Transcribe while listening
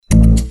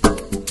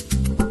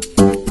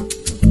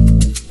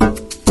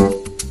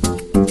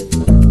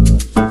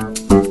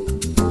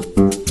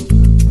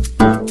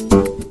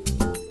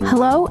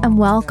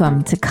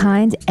Welcome to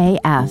Kind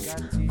AF,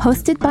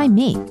 hosted by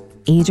me,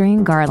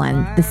 Adrienne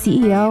Garland, the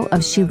CEO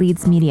of She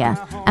Leads Media,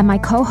 and my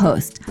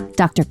co-host,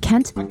 Dr.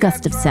 Kent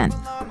Gustafson,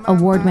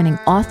 award-winning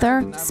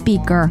author,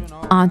 speaker,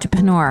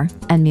 entrepreneur,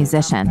 and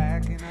musician.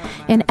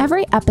 In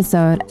every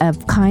episode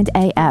of Kind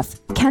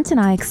AF, Kent and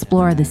I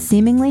explore the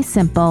seemingly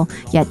simple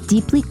yet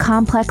deeply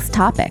complex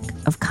topic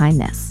of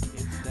kindness.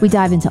 We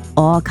dive into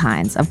all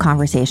kinds of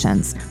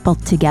conversations,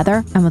 both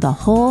together and with a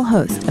whole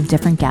host of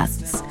different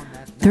guests.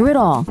 Through it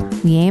all,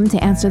 we aim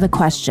to answer the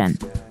question,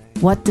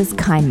 what does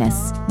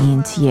kindness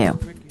mean to you?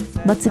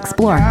 Let's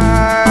explore. We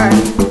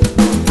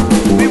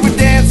were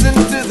dancing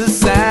to the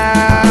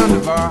sound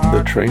of our heart.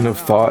 The train of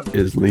thought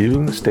is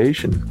leaving the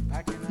station.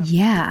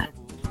 Yeah.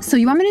 So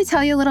you want me to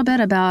tell you a little bit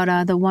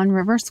about the One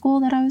River School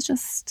that I was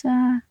just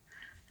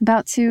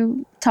about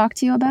to talk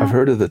to you about? I've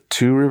heard of the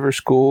Two River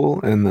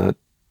School and the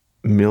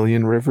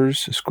Million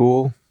Rivers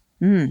School.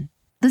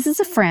 This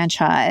is a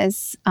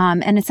franchise,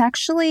 and it's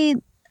actually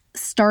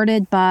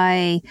started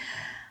by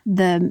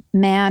the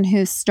man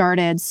who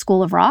started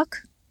School of Rock.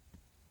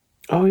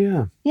 Oh,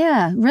 yeah.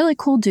 Yeah, really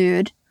cool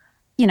dude.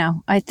 You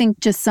know, I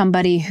think just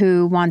somebody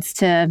who wants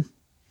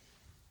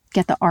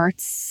get the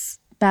arts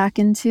back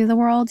into the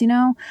world, you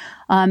know?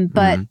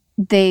 But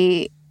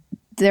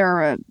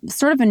they're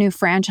sort of a new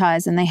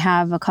franchise, and they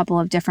have a couple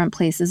of different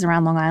places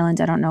around Long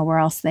Island. I don't know where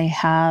else they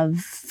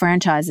have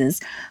franchises,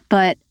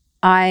 but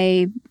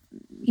I'm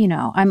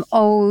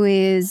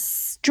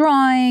always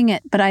drawing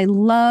it, but I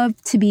love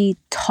to be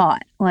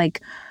taught.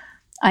 Like,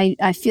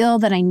 I feel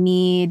that I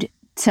need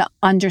to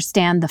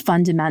understand the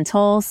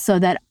fundamentals so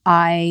that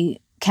I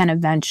can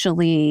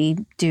eventually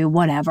do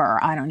whatever.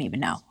 I don't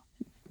even know.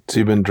 So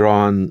you've been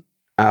drawing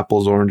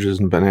apples, oranges,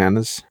 and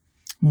bananas?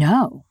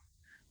 No.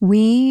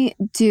 We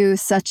do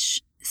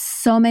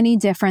so many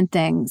different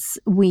things.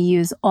 We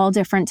use all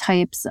different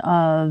types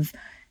of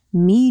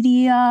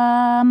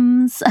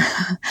mediums.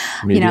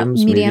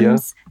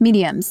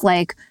 Mediums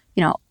like,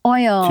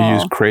 oil. Do you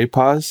use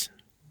crayons?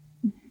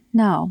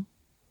 No.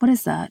 What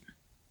is that?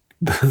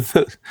 Those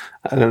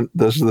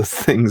are the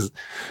things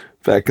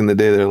back in the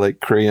day. They're like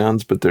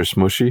crayons, but they're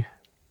smushy.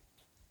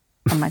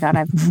 Oh my God,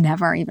 I've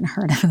never even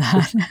heard of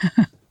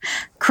that.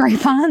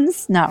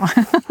 Crayons? No.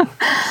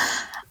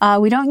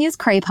 We don't use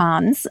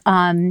crayons,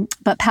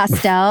 but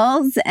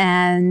pastels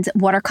and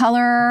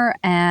watercolor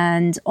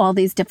and all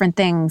these different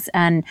things.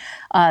 And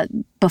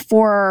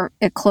before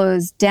it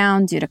closed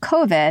down due to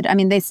COVID, I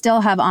mean, they still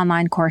have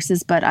online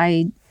courses, but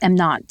I am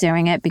not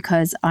doing it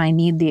because I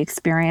need the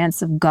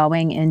experience of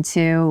going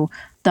into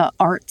the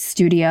art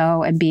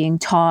studio and being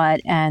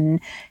taught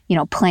and,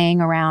 playing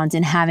around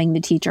and having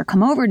the teacher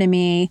come over to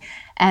me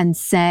and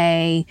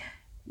say,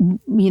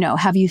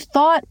 have you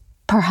thought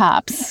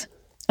perhaps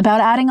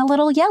about adding a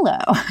little yellow?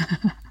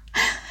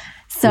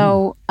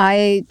 So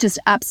I just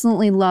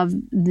absolutely love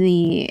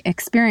the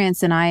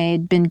experience. And I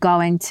had been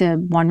going to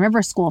One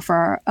River School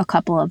for a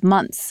couple of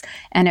months.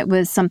 And it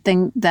was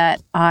something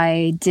that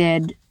I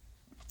did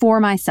for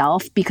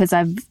myself because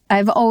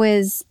I've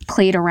always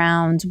played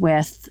around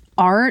with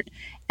art,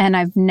 and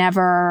I've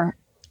never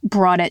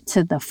brought it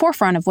to the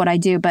forefront of what I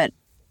do. But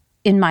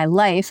in my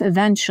life,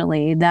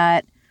 eventually,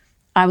 that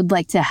I would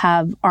like to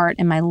have art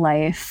in my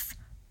life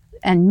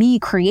and me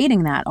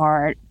creating that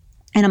art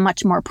in a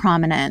much more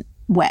prominent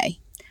way.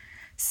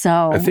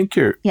 So I think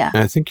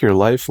your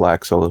life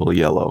lacks a little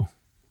yellow.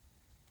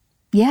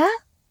 Yeah?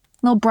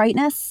 A little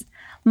brightness?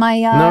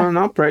 No,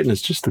 not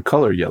brightness, just the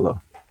color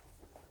yellow.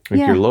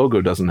 Your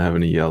logo doesn't have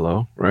any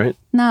yellow, right?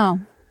 No.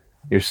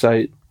 Your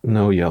site,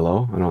 no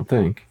yellow, I don't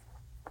think.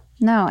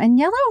 No, and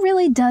yellow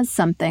really does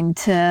something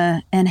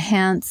to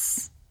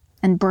enhance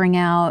and bring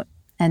out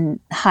and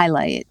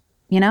highlight,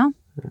 Yeah,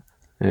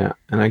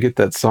 and I get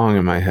that song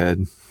in my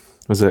head.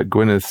 Was that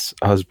Gwyneth's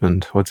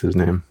husband? What's his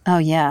name? Oh,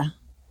 yeah.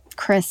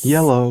 Chris.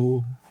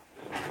 Yellow.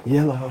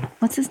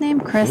 What's his name?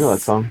 Chris. You know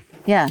that song?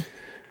 Yeah.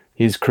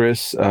 He's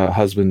Chris,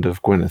 husband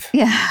of Gwyneth.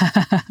 Yeah.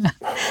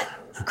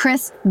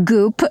 Chris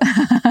Goop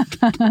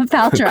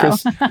Paltrow.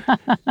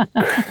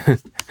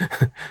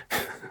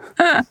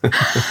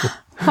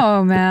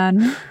 Oh,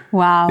 man.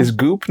 Wow. Is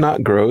Goop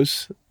not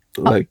gross?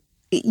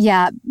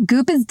 Yeah,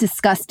 Goop is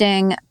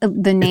disgusting.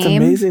 The name. It's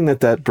amazing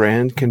that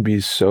brand can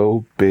be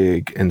so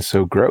big and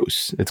so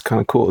gross. It's kind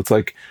of cool. It's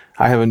like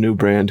I have a new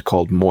brand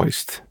called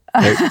Moist.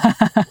 Right?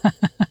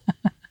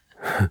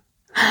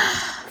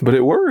 But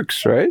it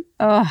works, right?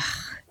 Ugh.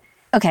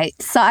 Okay,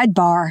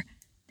 sidebar.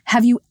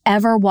 Have you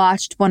ever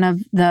watched one of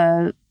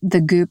the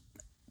Goop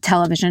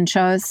television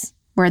shows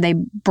where they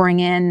bring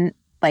in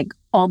like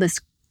all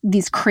these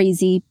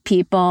crazy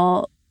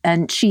people,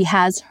 and she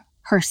has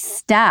her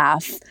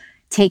staff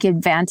take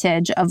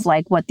advantage of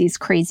like what these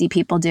crazy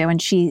people do,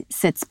 and she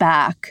sits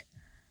back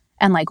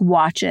and like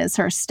watches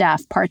her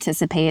staff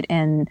participate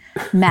in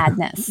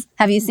madness.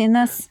 Have you seen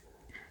this?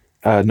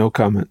 No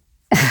comment.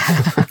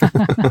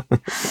 I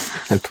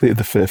plead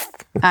the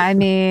fifth. I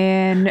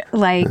mean,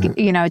 like,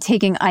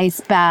 taking ice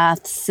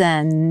baths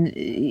and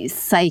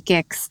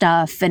psychic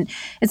stuff, and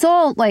it's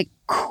all like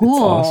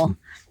cool. It's awesome.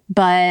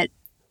 But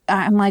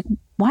I'm like,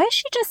 why is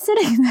she just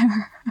sitting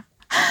there?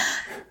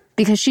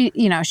 Because she,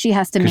 she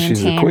has to maintain.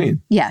 She's the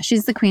queen. Yeah,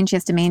 she's the queen. She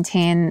has to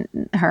maintain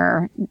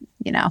her,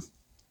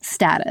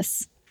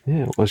 status.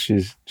 Yeah, well,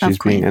 she's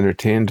being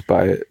entertained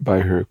by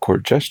her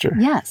court jester.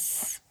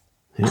 Yes.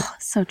 Yeah. Oh,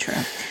 so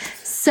true.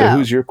 So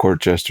who's your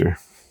court jester?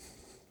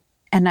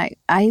 And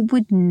I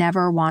would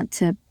never want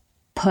to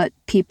put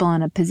people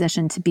in a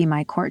position to be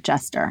my court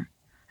jester.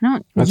 I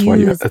don't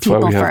use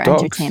people for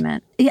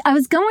entertainment. Yeah, I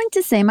was going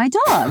to say my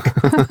dog.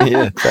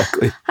 Yeah,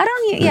 exactly.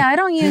 I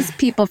don't use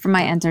people for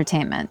my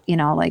entertainment,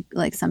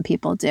 like some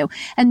people do.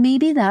 And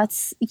maybe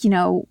that's,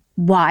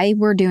 why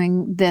we're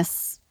doing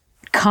this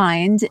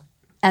kind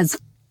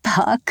as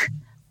fuck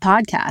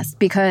podcast,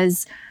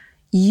 because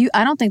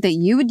I don't think that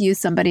you would use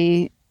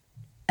somebody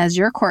as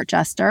your court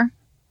jester.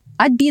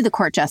 I'd be the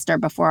court jester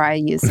before I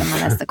use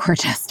someone as the court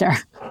jester.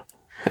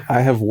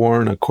 I have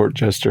worn a court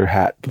jester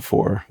hat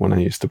before when I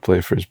used to play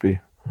Frisbee.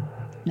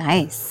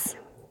 Nice.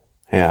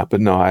 Yeah,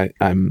 but no, I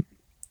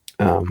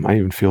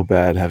even feel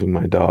bad having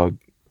my dog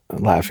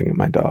laughing at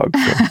my dog.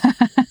 So.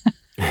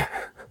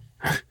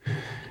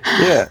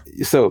 Yeah,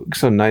 so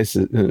nice.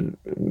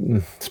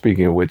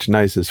 Speaking of which,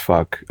 nice as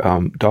fuck.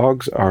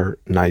 Dogs are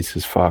nice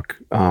as fuck.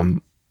 I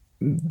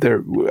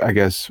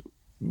guess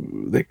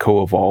they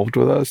co-evolved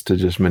with us to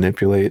just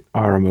manipulate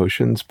our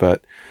emotions,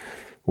 but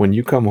when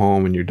you come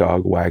home and your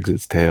dog wags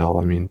its tail,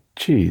 I mean,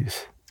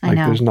 geez,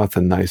 there's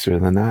nothing nicer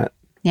than that.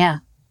 Yeah,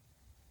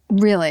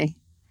 really.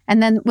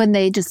 And then when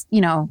they just,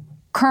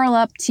 curl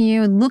up to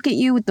you and look at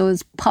you with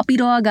those puppy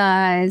dog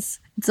eyes,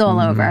 it's all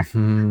over.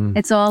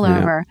 It's all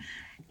over.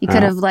 You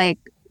could have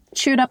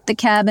chewed up the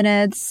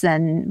cabinets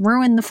and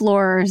ruined the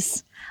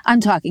floors.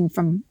 I'm talking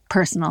from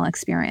personal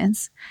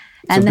experience.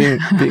 And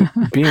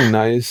so being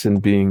nice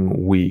and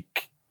being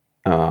weak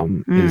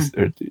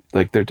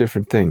they're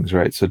different things,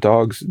 right? So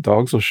dogs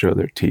will show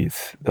their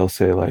teeth. They'll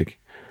say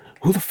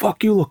who the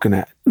fuck you looking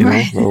at?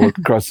 They'll look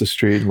across the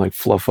street and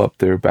fluff up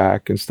their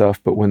back and stuff.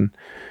 But when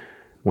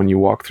you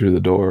walk through the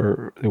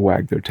door, they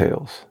wag their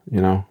tails,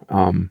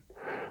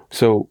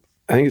 So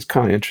I think it's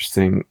kind of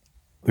interesting,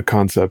 the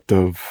concept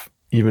of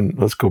even,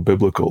 let's go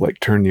biblical,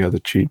 turn the other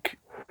cheek.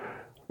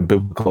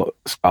 Biblical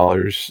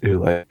scholars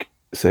who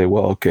say,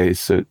 well, okay,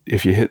 so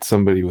if you hit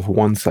somebody with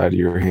one side of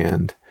your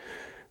hand,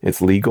 it's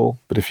legal,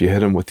 but if you hit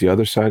them with the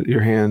other side of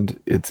your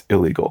hand, it's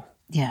illegal.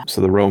 Yeah. So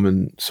the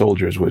Roman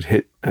soldiers would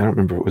hit, I don't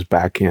remember if it was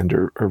backhand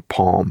or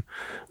palm.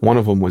 One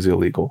of them was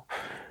illegal.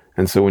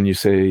 And so when you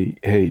say,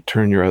 hey,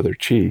 turn your other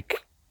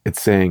cheek,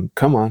 it's saying,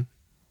 come on,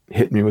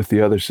 hit me with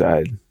the other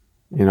side.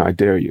 I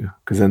dare you,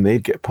 because then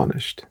they'd get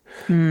punished.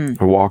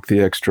 Or walk the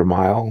extra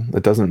mile.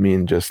 That doesn't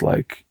mean just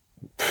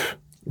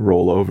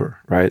roll over,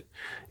 right?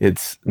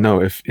 It's,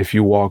 no, if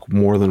you walk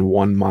more than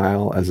 1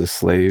 mile as a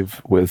slave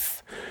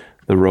with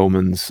the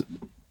Romans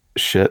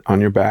shit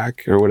on your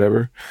back or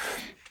whatever,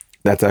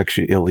 that's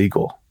actually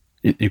illegal.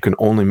 You can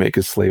only make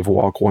a slave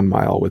walk 1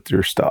 mile with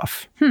your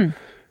stuff.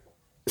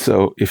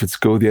 So if it's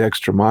go the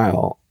extra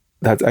mile,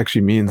 that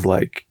actually means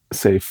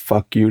say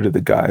fuck you to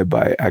the guy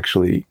by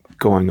actually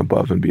going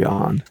above and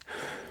beyond.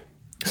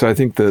 So I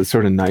think the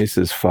sort of nice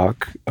as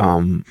fuck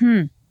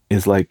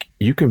is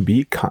you can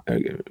be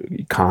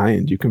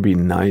kind, you can be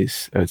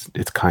nice.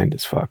 It's kind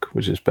as fuck,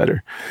 which is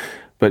better.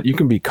 But you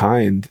can be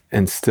kind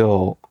and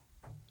still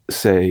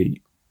say,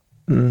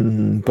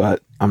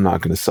 but I'm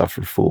not going to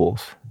suffer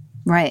fools.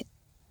 Right.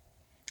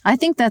 I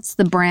think that's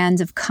the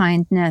brand of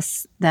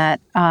kindness that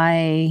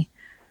I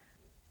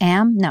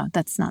am. No,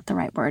 that's not the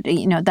right word.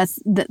 That's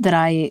that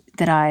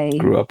I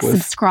grew up with.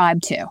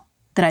 Subscribe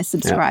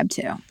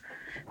to.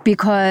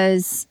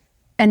 Because,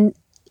 and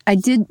I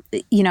did,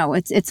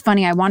 it's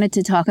funny. I wanted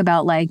to talk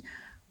about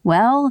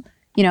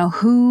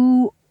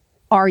who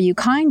are you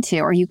kind to?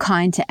 Are you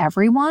kind to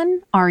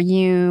everyone? Are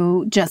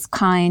you just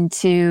kind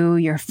to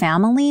your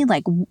family?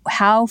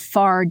 How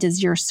far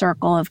does your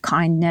circle of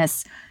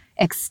kindness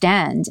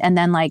extend? And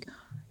then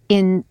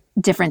in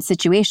different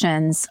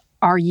situations,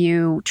 are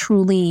you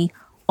truly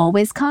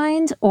always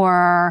kind?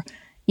 Or,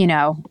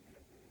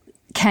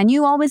 can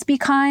you always be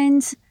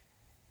kind?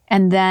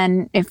 And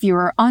then if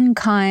you're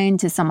unkind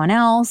to someone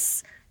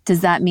else,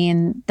 does that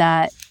mean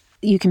that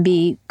you can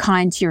be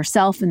kind to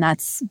yourself and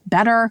that's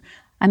better?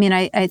 I mean,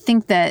 I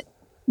think that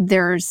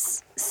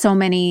there's so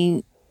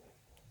many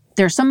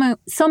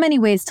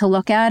ways to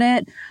look at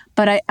it.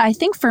 But I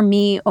think for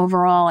me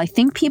overall, I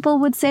think people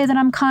would say that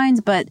I'm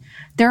kind, but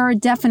there are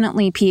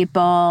definitely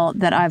people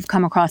that I've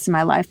come across in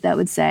my life that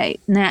would say,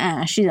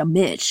 nah, she's a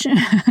bitch.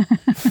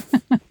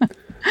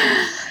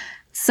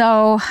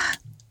 So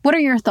what are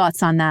your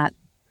thoughts on that?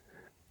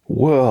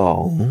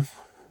 Well,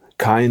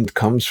 kind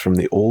comes from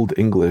the Old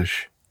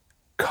English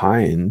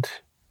kind,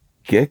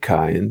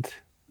 gekind,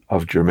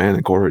 of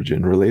Germanic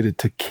origin, related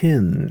to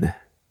kin.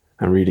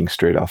 I'm reading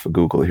straight off of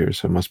Google here,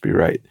 so it must be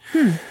right.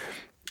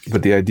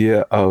 But the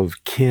idea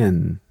of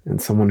kin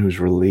and someone who's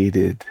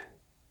related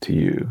to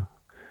you,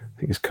 I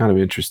think is kind of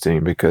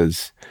interesting,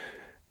 because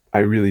I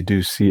really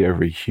do see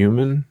every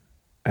human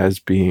as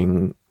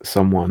being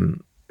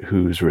someone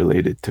who's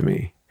related to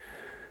me.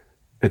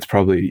 It's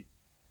probably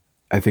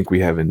I think we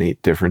have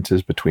innate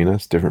differences between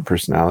us, different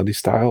personality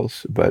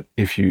styles. But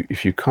if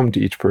you come to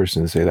each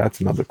person and say,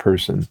 that's another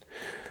person,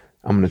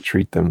 I'm going to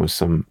treat them with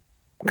some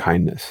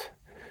kindness.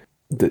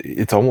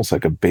 It's almost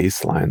like a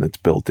baseline that's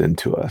built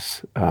into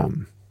us.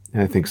 And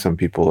I think some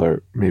people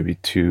are maybe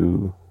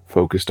too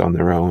focused on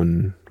their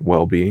own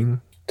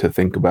well-being to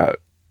think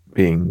about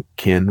being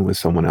kin with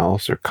someone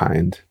else or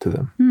kind to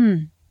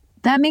them.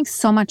 That makes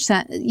so much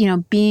sense.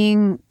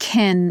 Being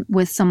kin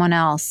with someone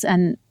else,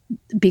 and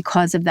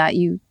because of that,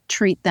 you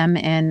treat them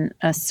in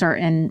a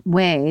certain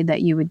way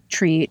that you would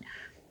treat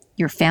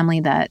your family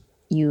that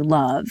you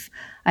love.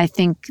 I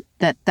think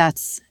that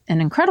that's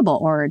an incredible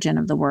origin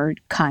of the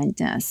word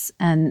kindness,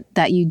 and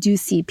that you do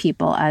see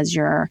people as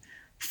your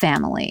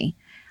family.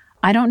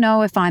 I don't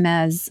know if I'm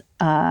as,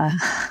 I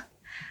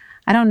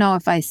don't know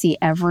if I see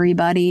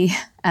everybody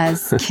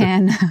as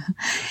kin.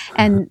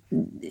 And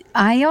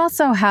I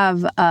also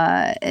have,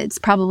 it's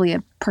probably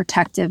a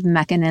protective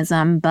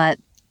mechanism, but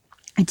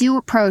I do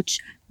approach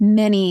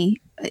many,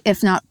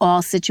 if not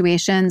all,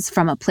 situations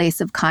from a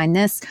place of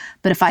kindness.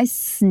 But if I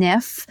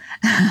sniff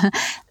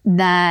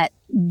that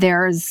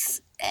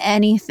there's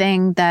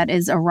anything that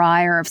is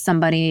awry, or if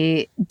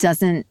somebody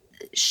doesn't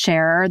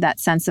share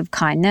that sense of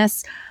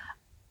kindness,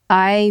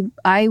 I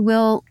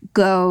will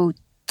go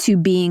to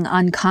being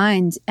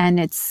unkind, and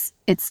it's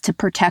to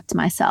protect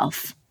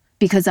myself,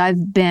 because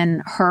I've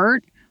been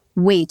hurt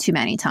way too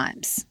many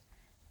times.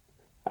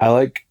 I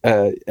like,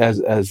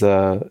 as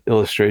a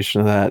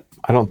illustration of that,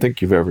 I don't think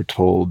you've ever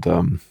told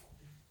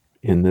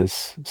in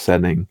this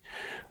setting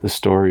the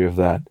story of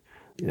that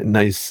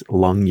nice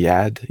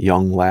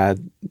young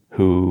lad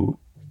who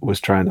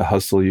was trying to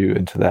hustle you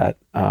into that,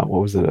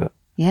 what was it? A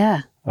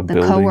the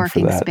building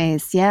co-working for that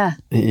space. Yeah.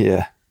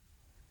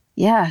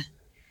 Yeah.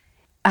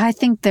 I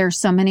think there's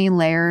so many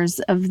layers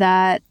of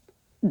that.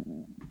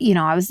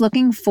 I was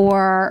looking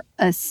for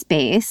a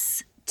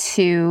space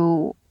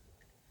to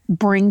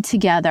bring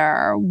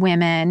together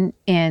women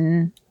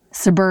in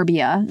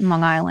suburbia, in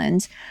Long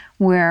Island,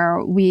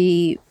 where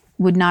we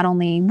would not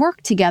only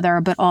work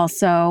together, but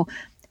also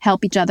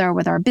help each other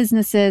with our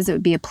businesses. It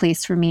would be a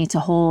place for me to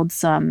hold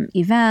some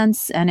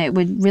events, and it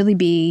would really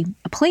be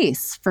a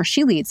place for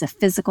She Leads, a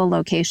physical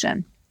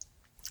location.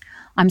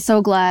 I'm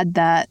so glad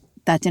that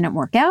didn't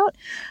work out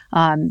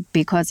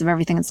because of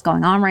everything that's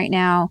going on right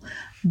now.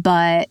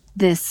 But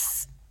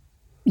this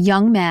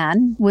young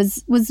man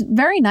was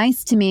very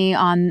nice to me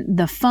on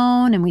the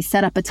phone, and we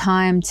set up a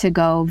time to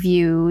go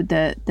view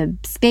the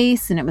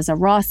space, and it was a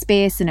raw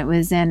space, and it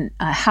was in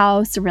a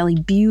house, a really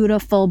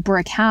beautiful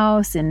brick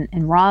house in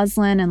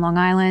Roslyn in Long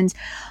Island.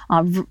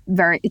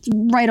 It's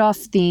right off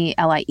the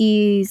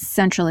LIE,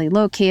 centrally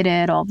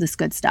located, all this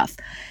good stuff.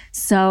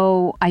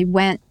 So I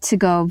went to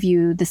go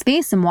view the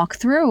space and walk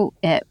through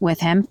it with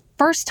him.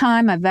 First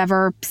time I've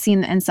ever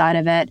seen the inside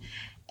of it.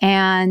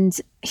 And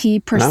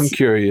and I'm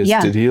curious,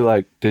 did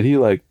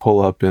he pull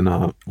up in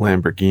a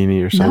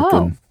Lamborghini or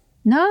something?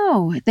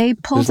 No, they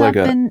pulled up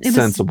in a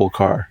sensible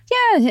car.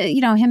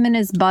 Yeah, him and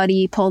his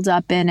buddy pulled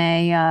up in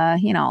a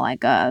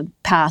like a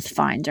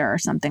Pathfinder or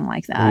something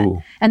like that.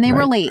 Ooh, and they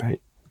were late.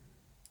 Right.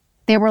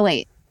 They were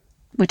late,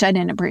 which I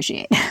didn't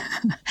appreciate.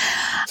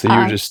 So you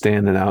were just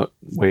standing out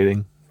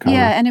waiting?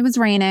 Yeah, and it was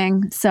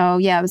raining. So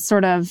yeah, I was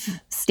sort of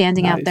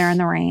standing out there in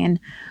the rain.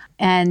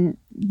 And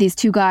these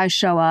two guys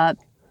show up,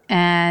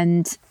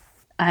 and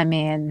I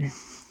mean,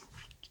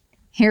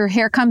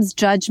 here comes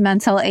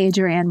judgmental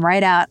Adrienne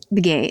right out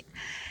the gate.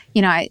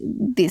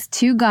 These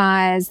two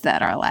guys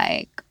that are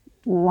like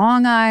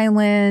Long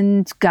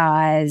Island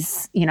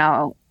guys,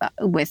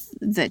 with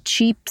the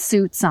cheap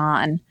suits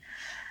on.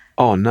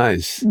 Oh,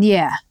 nice.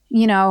 Yeah.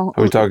 Are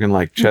we talking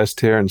like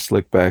chest hair and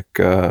slick back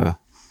hair,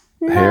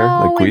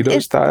 like Guido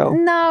style?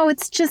 No,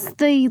 it's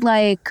just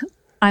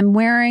I'm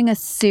wearing a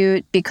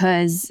suit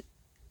because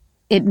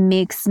it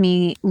makes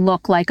me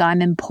look like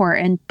I'm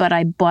important, but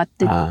I got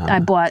the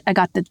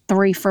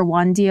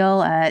 3-for-1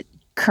 deal at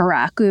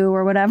Karaku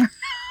or whatever.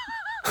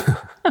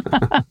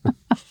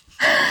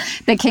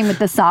 They came with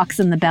the socks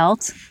and the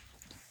belt.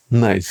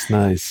 Nice.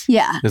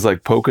 Yeah. It's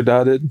like polka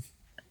dotted?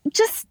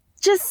 Just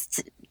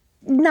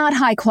not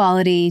high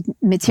quality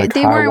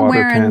material.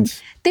 Like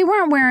pants? They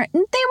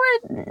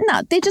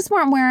just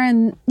weren't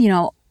wearing,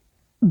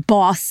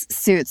 Boss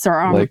suits or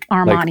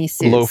Armani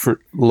suits.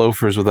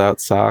 Loafers without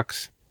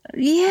socks.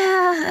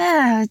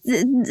 Yeah,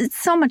 it's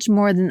so much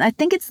more than, I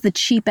think it's the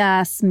cheap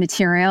ass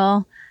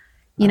material,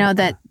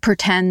 that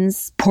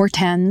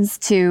portends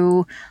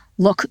to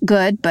look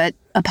good, but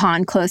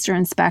upon closer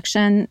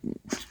inspection,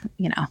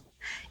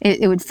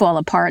 it would fall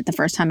apart the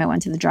first time I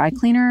went to the dry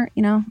cleaner,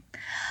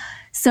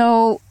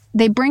 So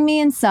they bring me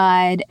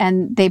inside,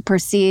 and they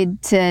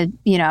proceed to,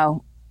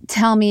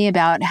 tell me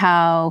about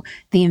how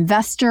the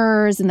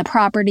investors in the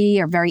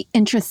property are very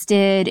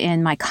interested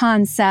in my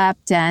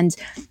concept, and,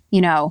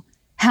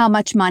 how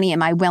much money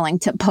am I willing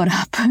to put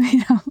up,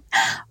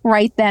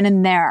 right then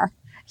and there?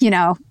 Do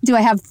I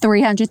have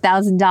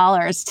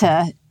 $300,000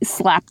 to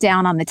slap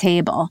down on the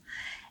table?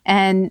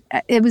 And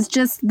it was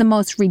just the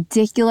most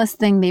ridiculous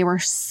thing. They were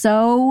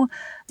so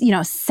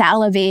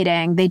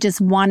salivating. They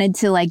just wanted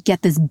to like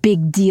get this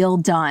big deal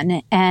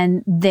done.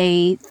 And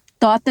they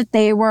thought that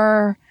they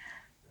were,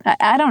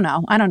 I don't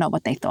know. I don't know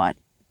what they thought.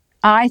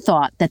 I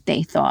thought that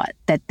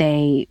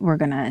they were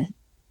going to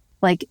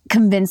like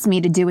convince me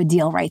to do a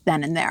deal right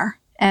then and there.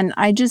 And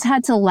I just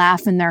had to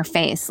laugh in their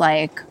face.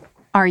 Like,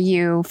 are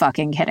you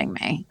fucking kidding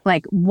me?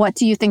 Like, what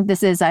do you think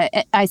this is?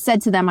 I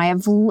said to them, I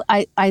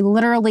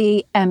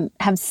literally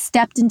have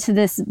stepped into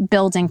this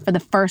building for the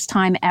first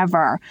time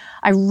ever.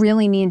 I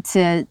really need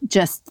to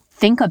just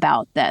think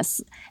about this.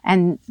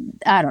 And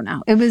I don't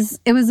know. It was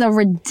a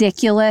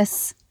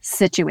ridiculous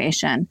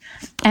situation.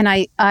 And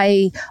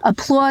I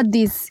applaud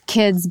these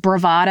kids'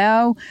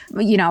 bravado,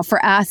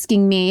 for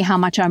asking me how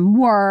much I'm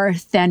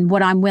worth and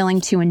what I'm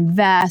willing to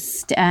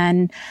invest.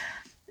 And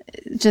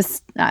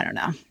just, I don't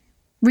know.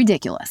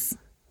 Ridiculous.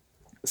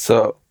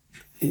 So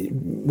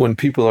when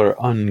people are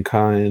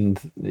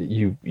unkind,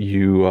 you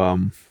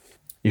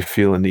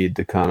feel a need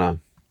to kind of,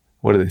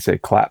 what do they say,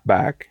 clap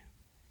back?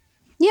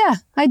 Yeah,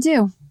 I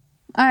do.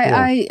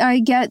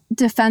 I get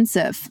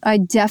defensive. I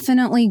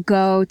definitely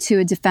go to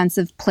a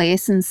defensive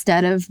place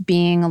instead of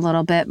being a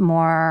little bit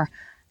more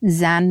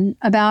zen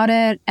about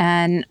it.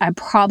 And I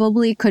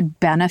probably could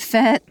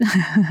benefit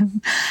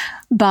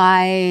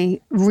by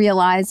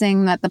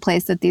realizing that the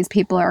place that these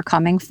people are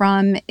coming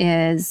from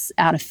is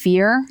out of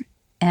fear.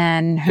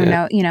 And who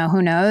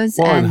knows?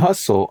 Well, in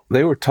Hustle,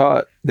 they were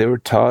taught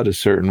a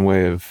certain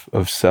way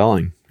of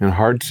selling. And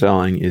hard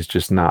selling is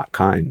just not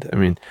kind. I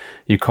mean,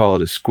 you call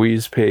it a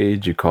squeeze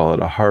page, you call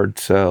it a hard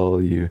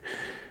sell,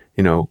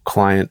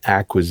 client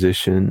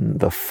acquisition,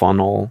 the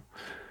funnel.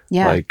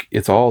 Yeah. Like,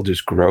 it's all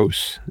just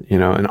gross,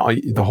 and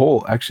the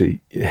whole,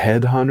 actually,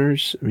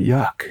 headhunters,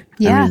 yuck.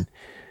 Yeah. I mean,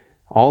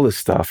 all this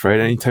stuff, right?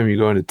 Anytime you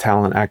go into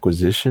talent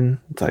acquisition,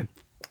 it's like,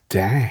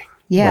 dang.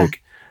 Yeah.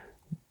 Like,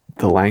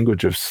 the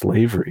language of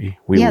slavery.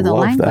 We love the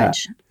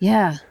language. that.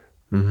 Yeah.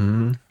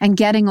 Mm-hmm. And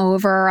getting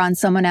over on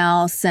someone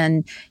else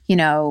and,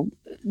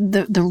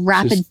 the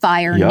rapid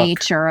fire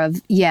nature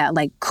of,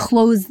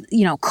 close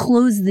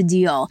the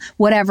deal,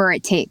 whatever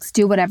it takes,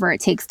 do whatever it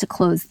takes to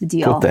close the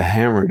deal. Put the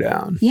hammer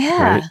down.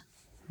 Yeah. Right?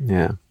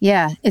 Yeah.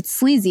 Yeah. It's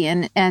sleazy.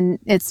 And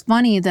it's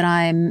funny that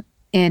I'm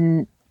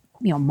in,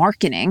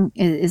 marketing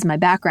is my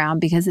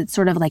background because it's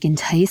sort of like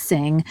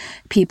enticing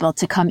people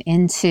to come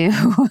into,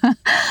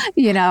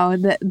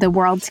 the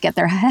world to get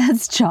their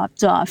heads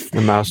chopped off.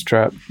 The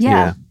mousetrap.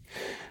 Yeah.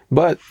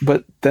 But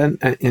then,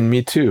 and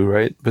me too,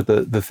 right? But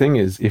the thing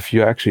is, if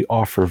you actually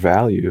offer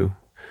value,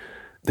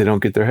 they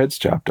don't get their heads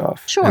chopped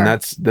off. Sure. And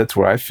that's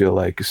where I feel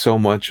like so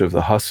much of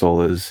the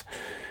hustle is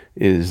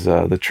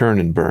the churn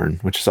and burn,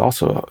 which is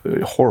also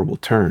a horrible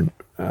term,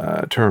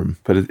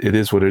 but it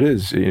is what it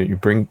is. You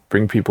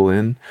bring people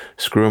in,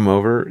 screw them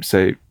over,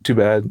 say too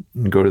bad,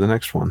 and go to the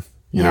next one.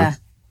 You know?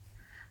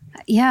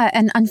 Yeah,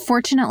 and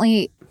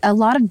unfortunately, a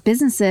lot of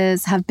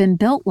businesses have been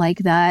built like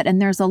that,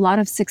 and there's a lot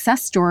of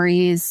success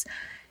stories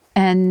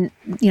and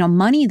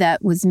money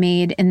that was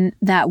made in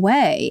that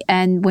way.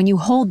 And when you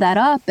hold that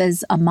up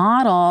as a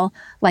model,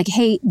 like,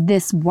 hey,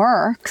 this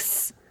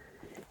works.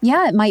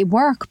 Yeah, it might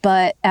work,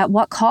 but at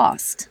what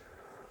cost?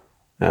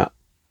 Yeah.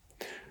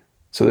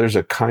 So there's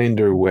a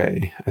kinder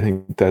way. I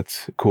think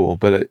that's cool.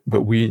 But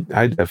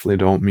I definitely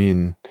don't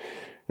mean,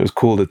 it was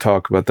cool to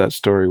talk about that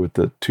story with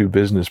the two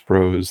business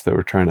bros that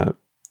were trying to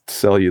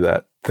sell you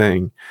that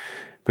thing,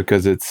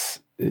 because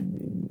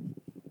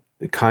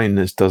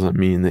kindness doesn't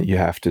mean that you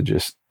have to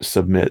just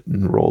submit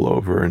and roll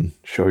over and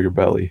show your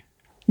belly.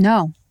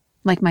 No,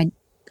 like my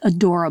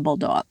adorable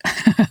dog.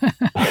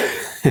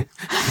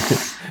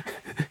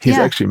 He's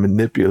actually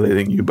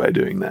manipulating you by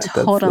doing that.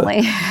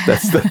 Totally.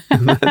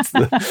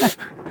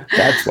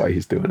 That's why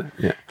he's doing it.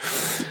 Yeah.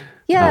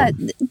 Yeah,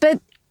 but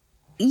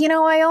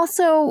I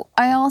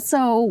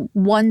also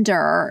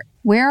wonder,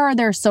 where are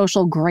their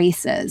social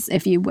graces,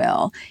 if you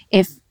will,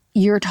 if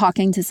you're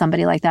talking to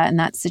somebody like that in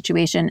that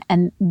situation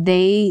and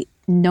they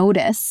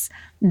notice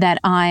that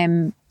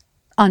I'm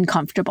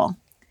uncomfortable.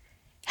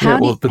 How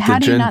do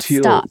you not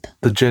stop?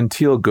 The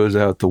genteel goes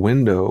out the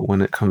window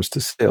when it comes to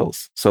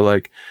sales. So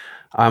like,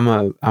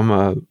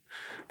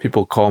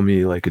 people call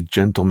me like a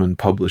gentleman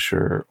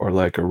publisher or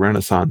like a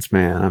Renaissance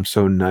man. I'm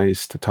so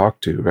nice to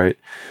talk to, right?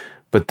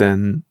 But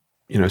then,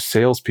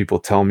 salespeople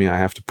tell me I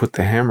have to put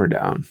the hammer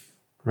down,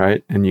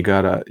 right? And you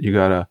gotta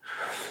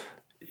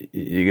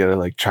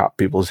like chop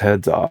people's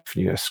heads off,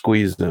 and you gotta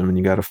squeeze them, and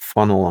you gotta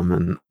funnel them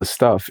and the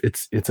stuff.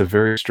 It's a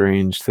very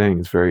strange thing.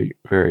 It's very,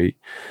 very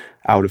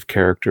out of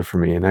character for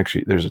me. And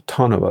actually, there's a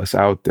ton of us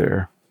out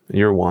there.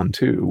 You're one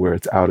too, where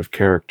it's out of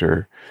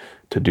character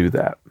to do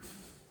that.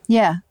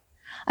 Yeah.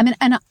 I mean,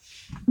 and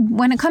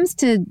when it comes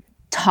to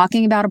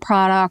talking about a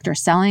product or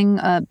selling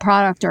a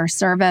product or a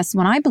service,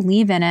 when I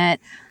believe in it,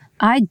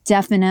 I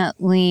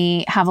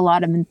definitely have a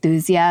lot of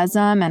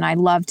enthusiasm, and I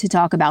love to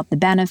talk about the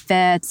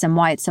benefits and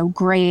why it's so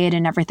great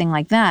and everything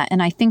like that.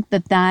 And I think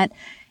that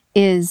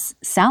is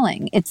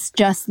selling. It's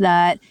just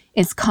that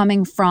it's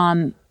coming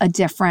from a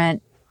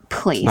different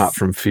place. It's not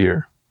from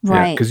fear.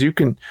 Right. Because you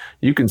can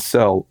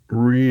sell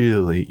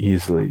really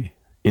easily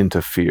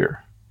into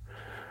fear.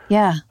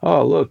 Yeah.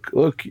 Oh,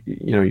 look,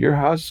 your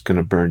house is going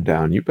to burn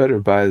down. You better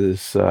buy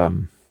this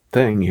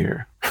thing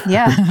here.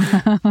 Yeah.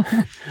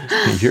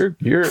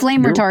 you're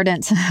Flame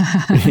retardant.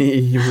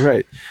 You're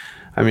right.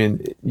 I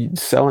mean,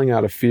 selling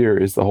out of fear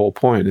is the whole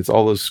point. It's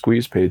all those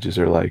squeeze pages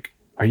are like,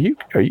 are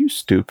you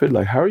stupid?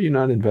 Like, how are you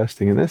not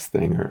investing in this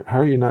thing? Or how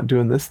are you not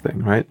doing this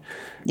thing? Right.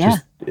 Yeah.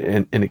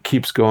 And it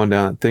keeps going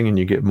down that thing and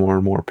you get more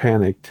and more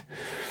panicked.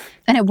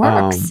 And it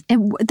works.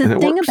 The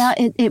thing works. about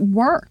it, it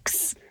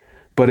works.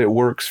 But it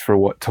works for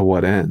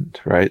what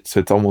end, right? So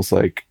it's almost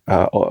like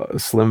a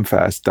slim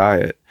fast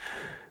diet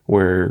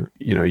where,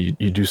 you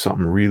do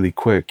something really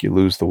quick, you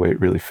lose the weight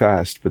really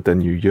fast, but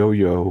then you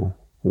yo-yo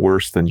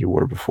worse than you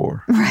were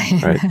before.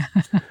 Right.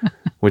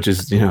 Which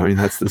is,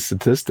 that's the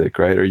statistic,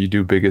 right? Or you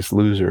do Biggest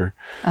Loser.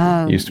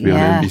 Oh, It used to be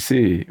on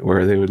NBC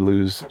where they would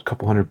lose a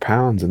couple 100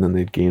 pounds and then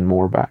they'd gain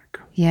more back.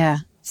 Yeah.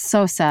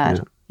 So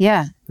sad.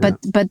 Yeah. But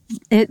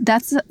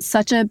that's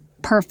such a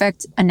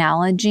perfect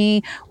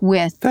analogy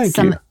with Thank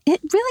some, you.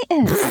 it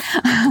really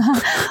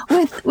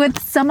is with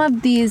some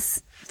of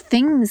these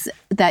things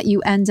that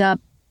you end up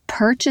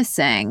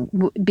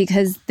purchasing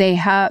because they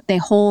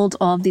hold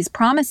all of these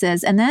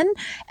promises. And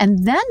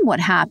then what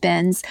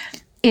happens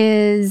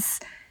is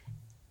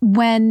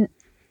when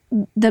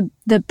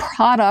the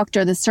product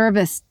or the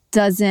service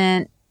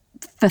doesn't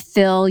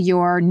fulfill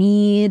your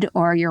need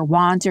or your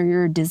want or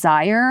your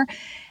desire,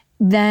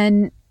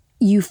 then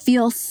you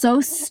feel so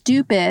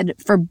stupid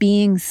for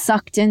being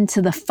sucked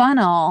into the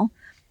funnel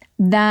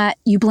that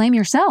you blame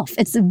yourself.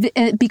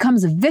 It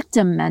becomes a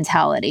victim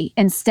mentality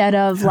instead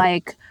of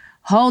like,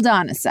 hold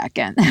on a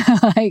second,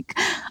 like,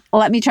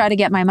 let me try to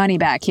get my money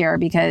back here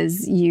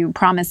because you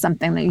promised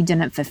something that you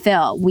didn't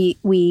fulfill.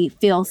 We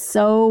feel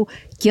so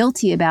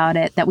guilty about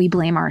it that we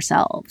blame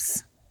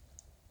ourselves.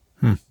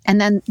 And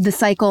then the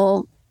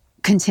cycle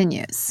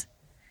continues.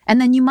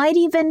 And then you might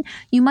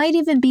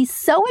even be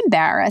so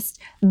embarrassed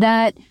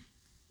that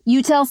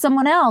you tell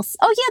someone else,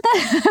 oh yeah,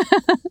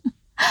 that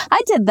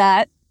I did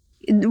that.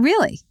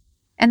 Really.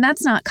 And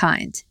that's not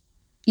kind.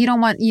 You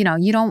don't want, you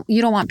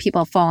don't want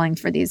people falling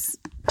for these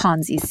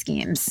Ponzi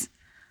schemes.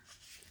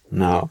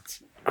 No,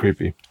 it's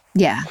creepy.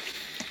 Yeah.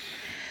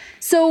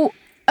 So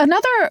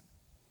another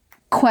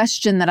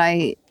question that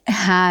I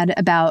had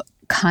about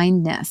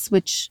kindness,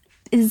 which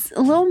is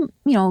a little,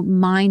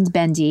 mind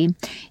bendy,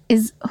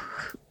 is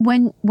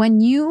when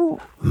you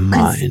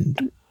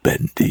mind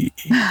bendy.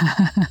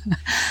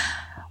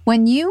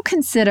 When you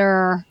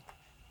consider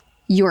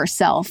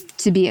yourself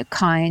to be a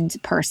kind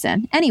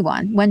person,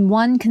 when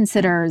one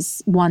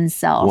considers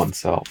oneself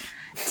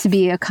to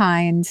be a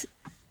kind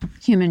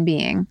human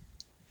being,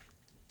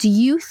 do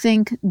you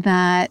think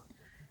that,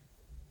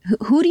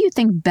 who do you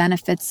think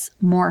benefits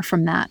more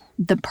from that?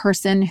 The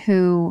person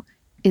who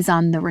is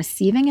on the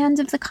receiving end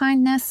of the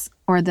kindness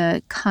or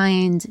the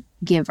kind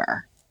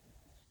giver?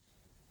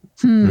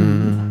 I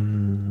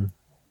mean,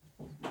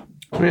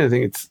 I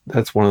think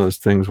that's one of those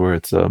things where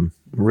it's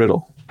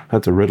riddle.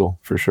 That's a riddle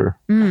for sure.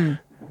 I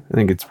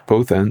think it's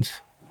both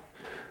ends.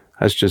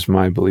 That's just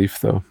my belief,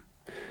 though.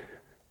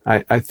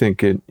 I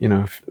think a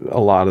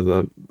lot of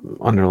the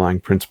underlying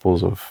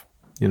principles of,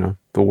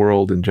 the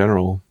world in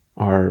general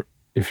are,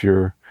 if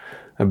you're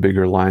a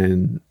bigger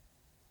lion,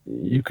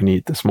 you can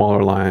eat the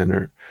smaller lion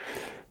or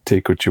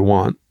take what you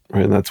want,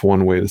 right? And that's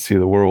one way to see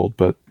the world.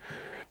 But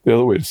the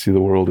other way to see the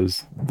world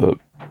is the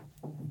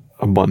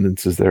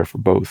abundance is there for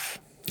both.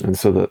 And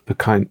so the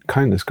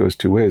kindness goes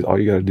two ways. All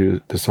you got to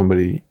do to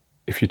somebody,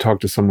 if you talk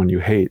to someone you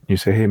hate, you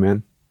say, hey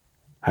man,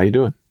 how you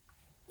doing?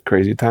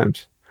 Crazy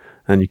times.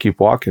 And you keep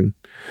walking,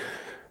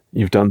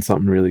 you've done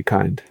something really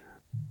kind.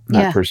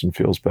 That person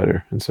feels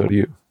better, and so do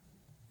you.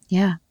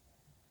 Yeah.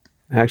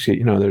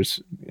 Actually, there's,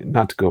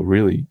 not to go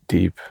really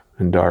deep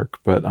and dark,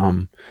 but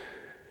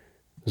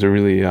there's a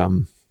really,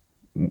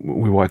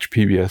 we watched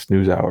PBS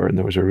NewsHour, and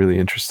there was a really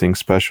interesting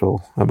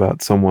special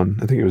about someone,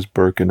 I think it was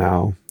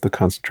Birkenau, the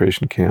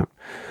concentration camp.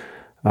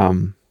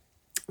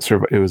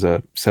 It was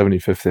a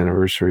 75th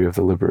anniversary of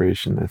the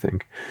liberation, I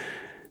think.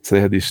 So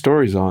they had these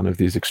stories on of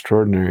these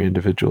extraordinary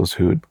individuals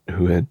who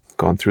had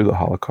gone through the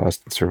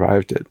Holocaust and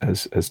survived it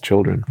as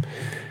children.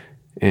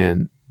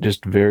 And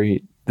just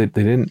they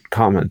didn't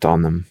comment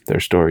on them, their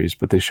stories,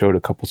 but they showed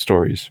a couple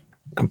stories,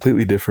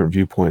 completely different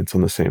viewpoints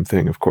on the same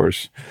thing, of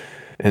course.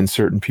 And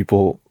certain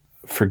people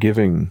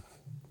forgiving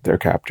their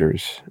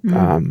captors,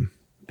 and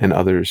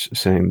others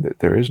saying that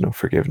there is no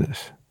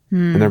forgiveness.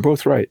 And they're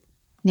both right.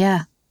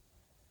 Yeah.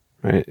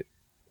 Right?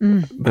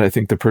 But I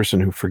think the person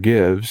who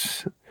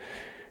forgives,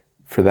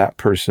 for that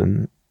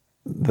person,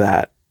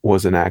 that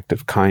was an act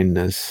of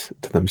kindness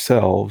to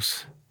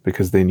themselves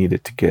because they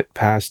needed to get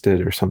past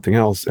it or something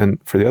else.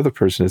 And for the other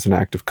person, it's an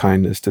act of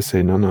kindness to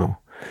say, no,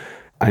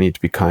 I need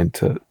to be kind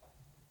to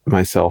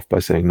myself by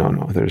saying,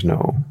 no, there's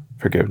no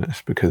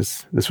forgiveness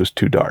because this was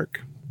too dark.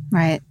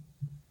 Right.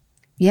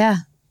 Yeah.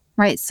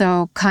 Right.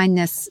 So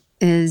kindness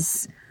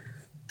is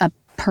a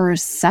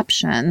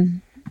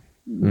perception,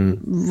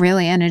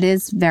 really, and it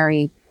is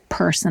very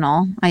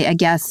personal. I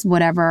guess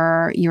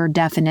whatever your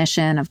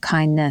definition of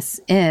kindness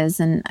is,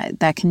 and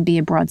that can be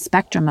a broad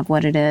spectrum of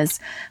what it is.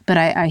 But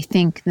I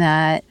think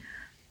that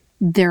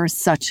there's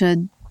such a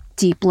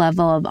deep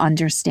level of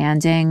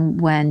understanding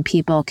when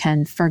people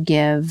can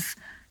forgive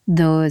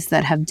those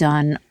that have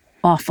done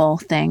awful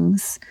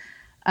things.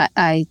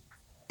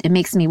 It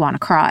makes me want to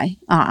cry,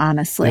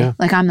 honestly. Yeah.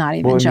 Like, I'm not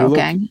even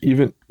joking.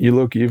 You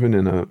look even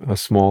in a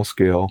small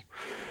scale.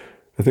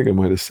 I think I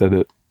might have said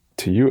it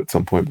to you at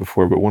some point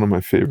before, but one of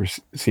my favorite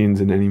scenes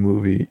in any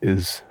movie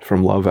is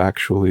from Love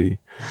Actually.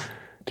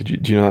 Do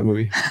you know that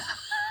movie?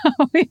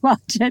 We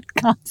watch it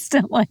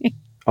constantly.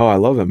 Oh, I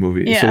love that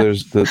movie. Yeah. So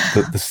there's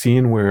the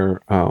scene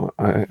where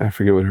I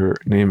forget what her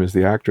name is,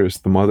 the actress,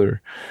 the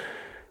mother,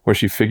 where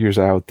she figures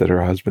out that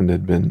her husband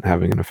had been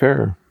having an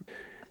affair.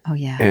 Oh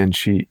yeah. And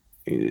she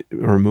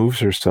removes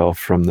herself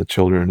from the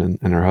children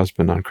and her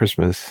husband on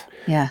Christmas.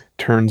 Yeah.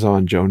 Turns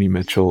on Joni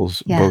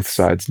Mitchell's Both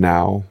Sides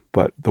Now,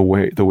 but the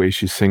way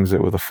she sings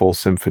it with a full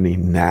symphony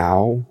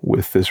now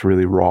with this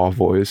really raw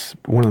voice,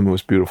 one of the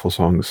most beautiful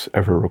songs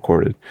ever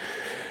recorded.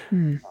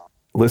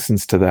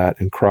 Listens to that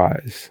and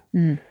cries.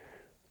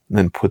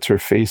 Then puts her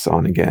face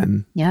on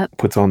again. Yep.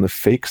 Puts on the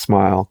fake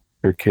smile.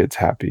 Her kid's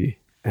happy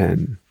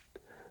and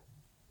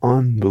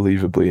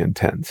unbelievably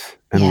intense.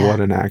 And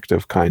what an act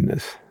of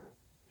kindness.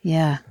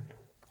 Yeah.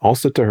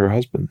 Also to her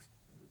husband.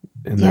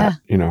 In that,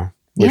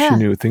 where she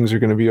knew things are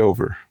going to be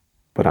over,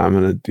 but I'm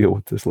going to deal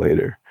with this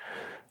later.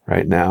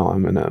 Right now,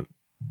 I'm going to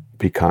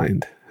be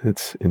kind.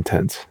 It's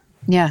intense.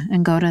 Yeah.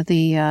 And go to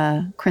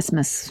the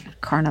Christmas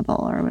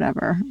carnival or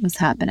whatever was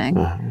happening.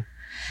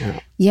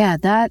 Yeah.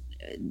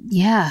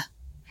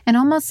 And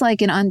almost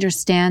like an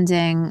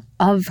understanding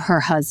of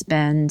her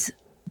husband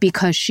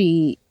because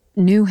she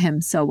knew him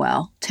so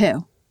well,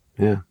 too.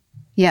 Yeah.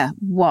 Yeah.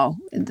 Whoa.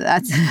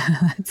 That's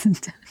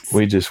intense.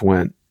 We just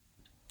went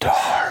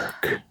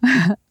dark.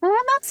 Well,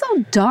 not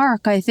so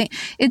dark, I think.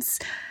 It's,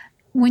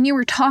 when you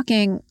were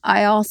talking,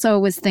 I also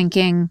was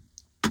thinking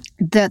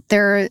that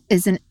there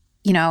is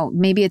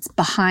maybe it's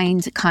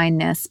behind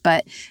kindness,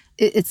 but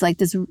it's like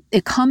this,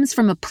 it comes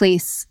from a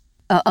place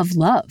of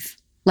love.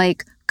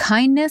 Like,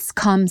 kindness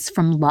comes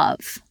from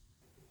love.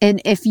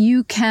 And if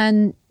you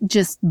can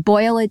just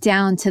boil it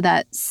down to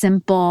that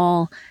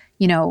simple,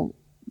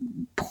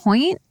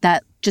 point,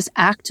 that just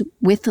act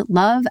with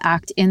love,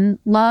 act in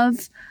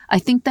love, I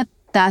think that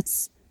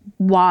that's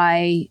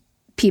why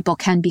people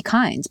can be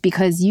kind,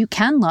 because you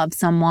can love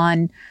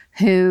someone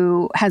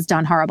who has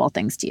done horrible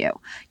things to you.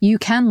 You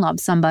can love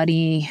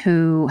somebody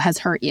who has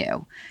hurt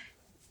you.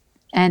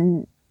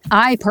 And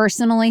I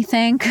personally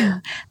think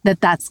that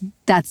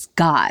that's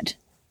God.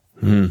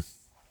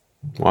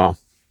 Wow.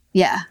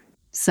 Yeah.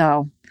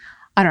 So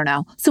I don't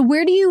know. So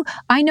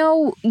I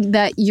know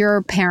that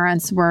your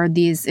parents were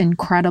these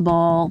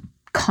incredible,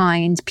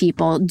 kind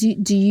people.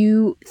 Do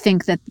you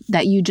think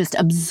that you just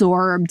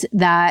absorbed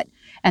that,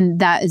 and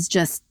that is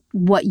just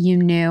what you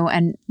knew,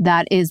 and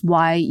that is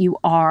why you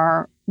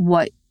are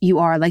what you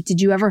are? Like,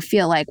 did you ever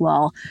feel like,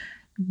 well,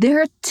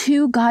 they're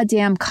too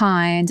goddamn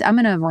kind, I'm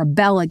going to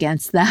rebel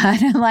against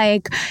that and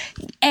like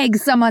egg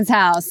someone's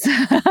house?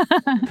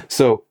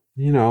 So,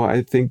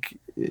 I think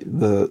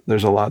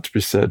there's a lot to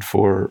be said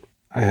for,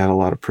 I had a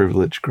lot of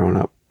privilege growing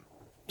up.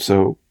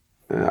 So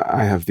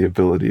I have the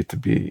ability to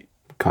be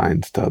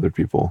kind to other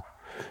people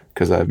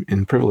because I'm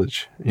in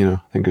privilege. I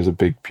think there's a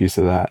big piece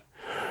of that.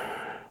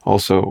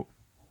 Also,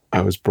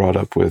 I was brought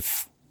up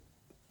with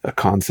a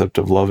concept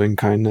of loving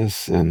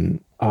kindness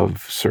and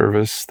of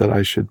service, that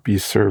I should be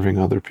serving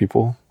other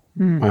people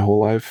my whole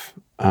life.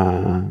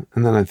 And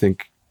then I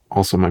think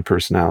also my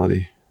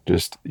personality,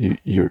 just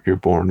you're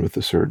born with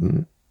a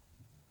certain,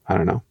 I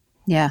don't know.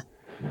 Yeah.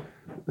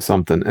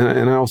 Something.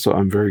 And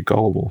I'm very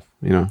gullible,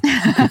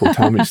 people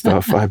tell me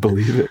stuff, I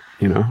believe it,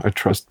 I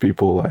trust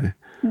people, I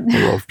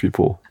love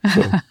people.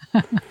 So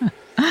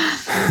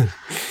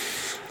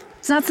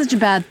it's not such a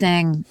bad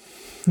thing.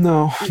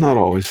 No, not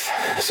always.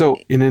 So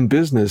in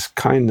business,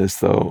 kindness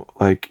though,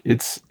 like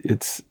it's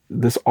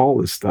all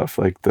this stuff,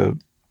 like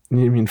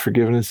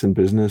forgiveness in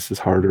business is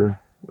harder.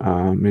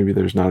 Maybe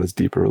there's not as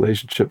deep a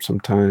relationship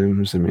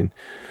sometimes.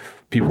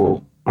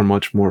 People are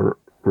much more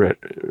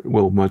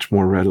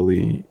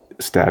readily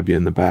stab you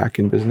in the back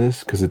in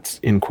business because it's,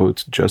 in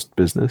quotes, just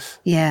business.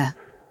 Yeah.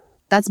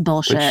 That's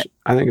bullshit. Which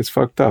I think it's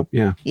fucked up.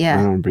 Yeah.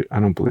 Yeah. I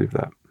don't believe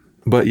that.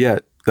 But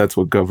yet that's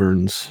what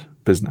governs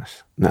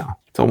business now.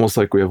 It's almost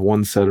like we have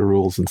one set of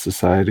rules in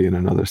society and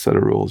another set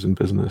of rules in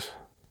business.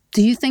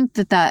 Do you think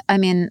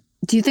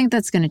do you think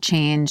that's going to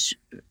change?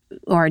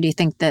 Or do you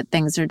think that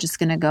things are just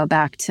going to go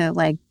back to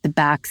like the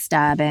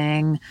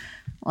backstabbing,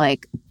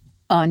 like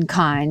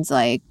unkind,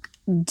 like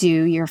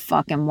do your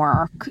fucking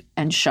work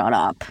and shut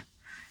up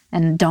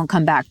and don't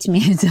come back to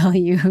me until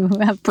you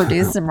have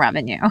produced some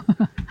revenue?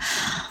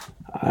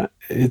 I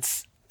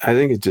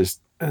think it just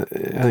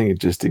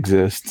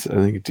exists. I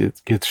think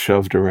it gets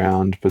shoved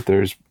around, but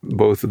there's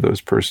both of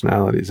those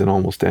personalities in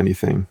almost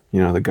anything.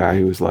 The guy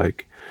who's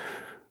like,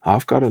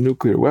 I've got a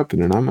nuclear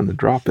weapon and I'm going to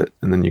drop it.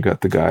 And then you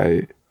got the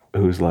guy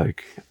who's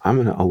like, I'm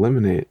going to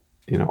eliminate,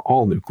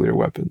 all nuclear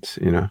weapons,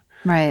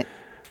 Right.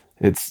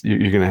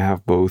 You're going to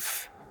have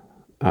both.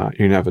 You're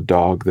going to have a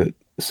dog that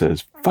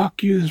says,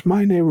 fuck you, this is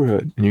my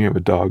neighborhood. And you have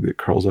a dog that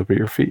curls up at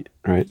your feet,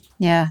 right?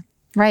 Yeah.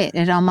 Right.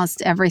 It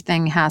almost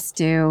everything has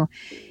to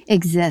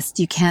exist.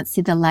 You can't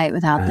see the light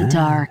without the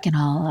dark and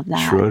all of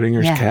that.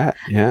 Schrodinger's cat.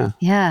 Yeah.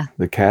 Yeah.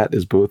 The cat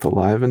is both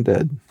alive and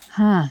dead.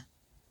 Huh.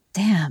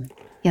 Damn.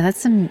 Yeah,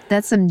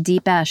 that's some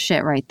deep ass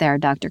shit right there,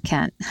 Dr.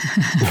 Kent.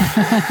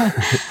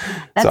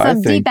 That's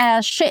some deep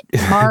ass shit,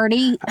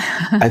 Marty.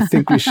 I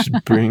think we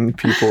should bring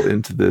people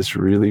into this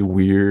really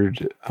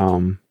weird,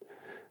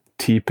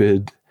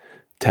 tepid,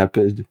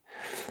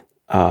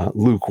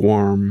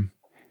 lukewarm,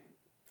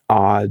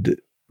 odd,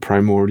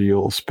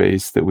 primordial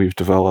space that we've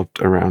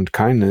developed around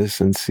kindness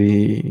and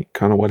see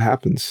kind of what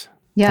happens.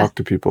 Yeah. Talk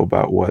to people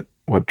about what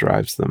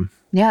drives them.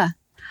 Yeah.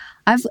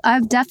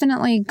 I've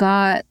definitely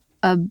got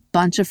a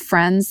bunch of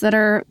friends that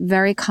are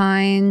very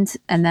kind,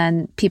 and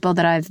then people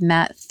that I've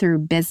met through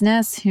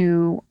business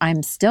who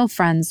I'm still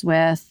friends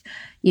with,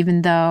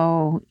 even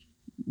though,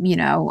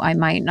 I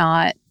might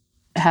not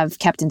have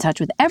kept in touch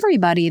with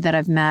everybody that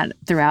I've met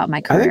throughout my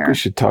career. I think we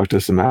should talk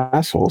to some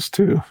assholes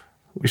too.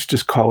 We should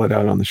just call it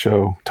out on the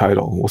show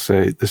title. We'll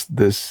say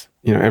this,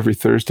 every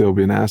Thursday will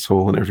be an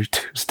asshole and every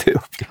Tuesday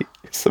will be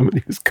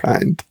somebody who's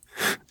kind.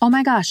 Oh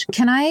my gosh.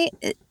 Can I?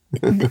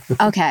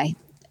 Okay.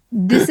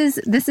 This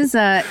is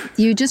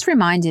you just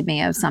reminded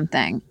me of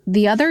something.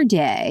 The other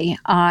day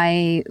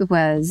I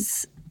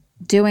was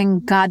doing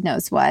God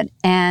knows what,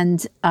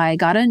 and I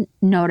got a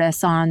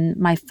notice on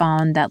my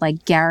phone that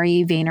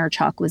Gary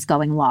Vaynerchuk was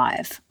going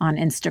live on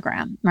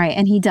Instagram, right?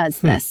 And he does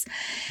this.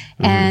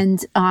 Mm-hmm.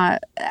 And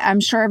I'm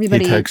sure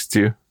everybody... He texts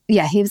you?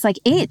 Yeah, he was like,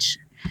 H,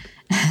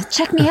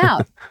 check me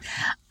out.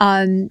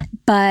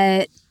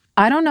 But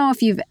I don't know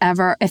if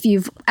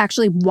you've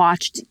actually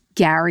watched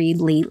Gary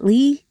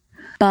lately,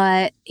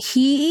 but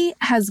he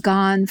has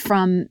gone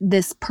from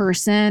this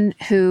person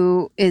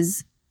who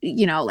is,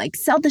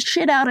 sell the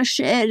shit out of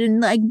shit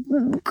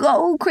and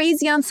go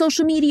crazy on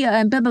social media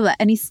and blah, blah, blah.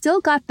 And he's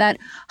still got that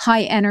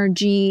high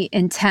energy,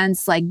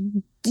 intense,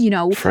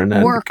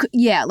 frenetic. Work.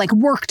 Yeah.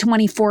 Work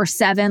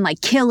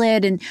 24/7, kill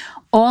it and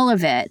all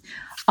of it.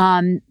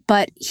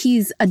 But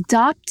he's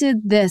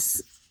adopted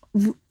this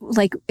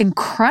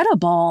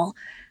incredible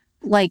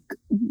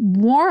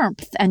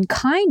warmth and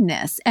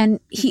kindness. And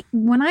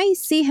when I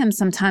see him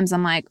sometimes,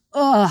 I'm like,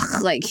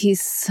 ugh, he's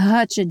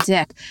such a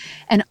dick.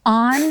 And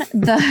on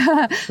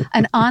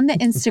the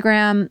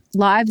Instagram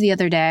live the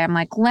other day, I'm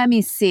like, let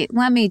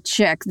me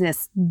check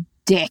this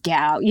dick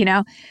out,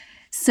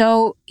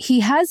 So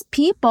he has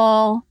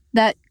people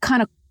that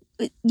kind of,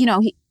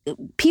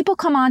 people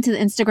come onto the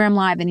Instagram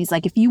live and he's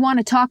like, if you want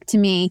to talk to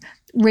me,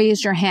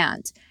 raise your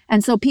hand.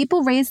 And so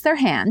people raise their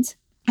hand.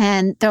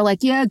 And they're like,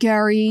 yeah,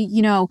 Gary,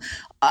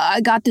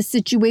 I got this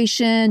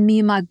situation, me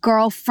and my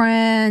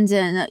girlfriend,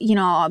 and,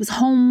 I was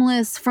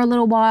homeless for a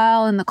little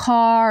while in the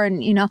car.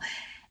 And,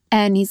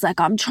 and he's like,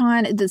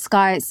 this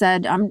guy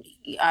said, I'm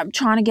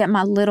trying to get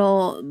my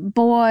little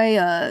boy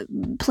a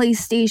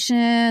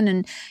PlayStation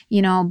and,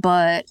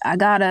 but I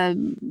gotta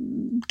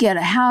get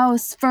a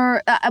house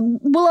for,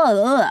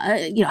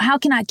 how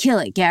can I kill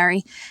it,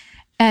 Gary?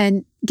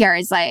 And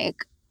Gary's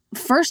like,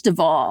 first of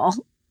all,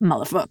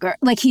 motherfucker.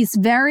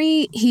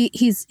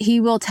 He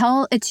will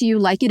tell it to you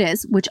like it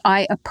is, which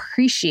I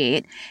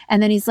appreciate.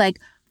 And then he's like,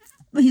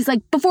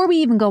 before we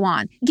even go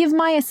on, give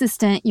my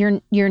assistant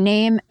your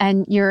name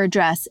and your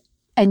address,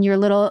 and your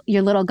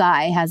little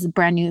guy has a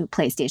brand new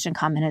PlayStation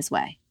coming his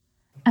way.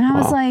 And I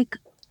was like,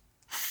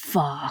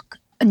 fuck.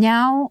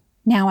 Now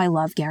I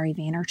love Gary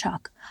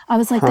Vaynerchuk. I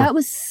was like, that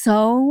was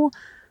so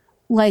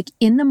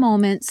in the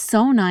moment,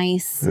 so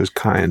nice. It was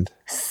kind.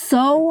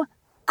 So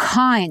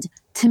kind.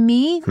 To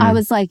me, I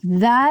was like,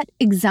 that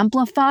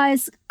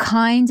exemplifies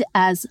kind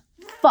as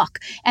fuck.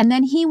 And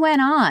then he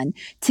went on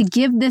to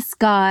give this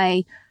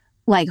guy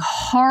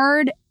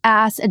hard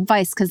ass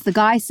advice, because the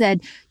guy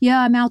said,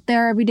 yeah, I'm out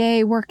there every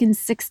day working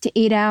 6 to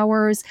 8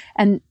 hours.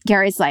 And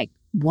Gary's like,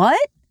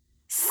 what?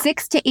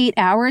 6 to 8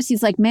 hours?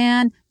 He's like,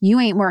 man, you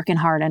ain't working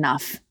hard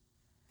enough.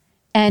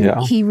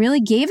 And he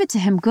really gave it to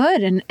him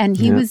good. And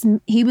he was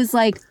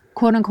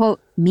quote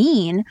unquote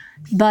mean,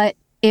 but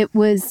it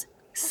was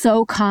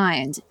so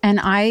kind. And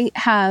I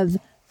have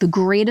the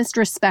greatest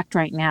respect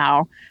right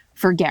now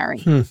for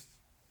Gary.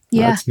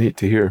 Yeah. That's neat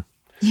to hear.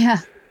 Yeah.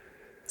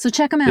 So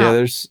check him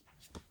out.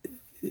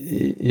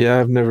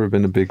 I've never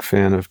been a big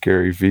fan of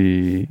Gary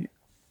V,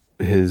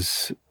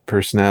 his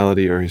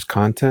personality or his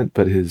content,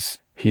 but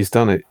he's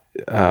done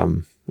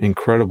an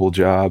incredible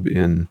job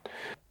in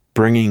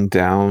bringing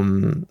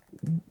down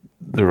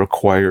the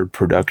required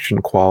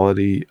production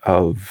quality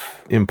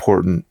of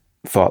important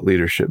thought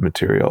leadership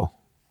material.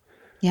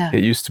 Yeah.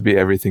 It used to be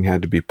everything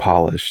had to be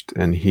polished,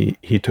 and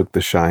he took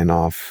the shine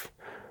off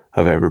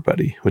of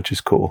everybody, which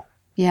is cool.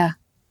 Yeah.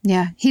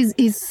 Yeah.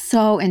 He's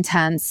so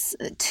intense,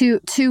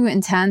 too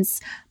intense,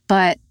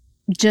 but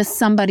just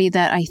somebody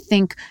that I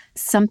think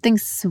something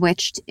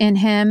switched in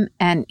him,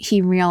 and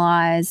he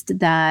realized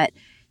that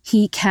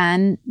he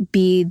can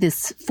be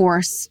this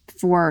force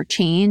for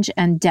change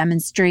and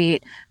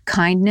demonstrate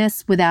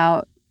kindness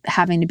without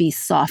having to be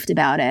soft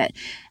about it.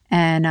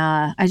 And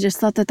I just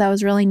thought that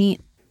was really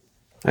neat.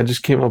 I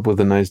just came up with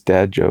a nice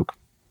dad joke.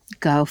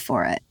 Go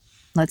for it.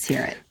 Let's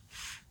hear it.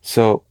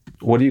 So,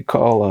 what do you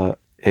call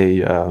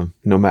a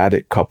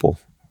nomadic couple?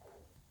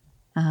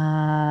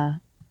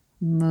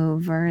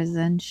 Movers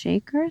and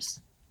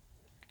shakers?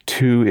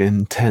 Too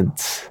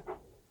intense.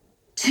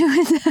 Too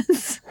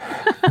intense.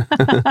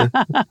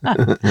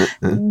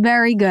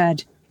 Very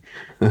good.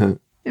 It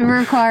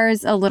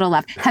requires a little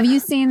laugh. Have you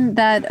seen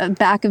that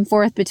back and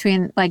forth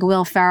between like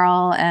Will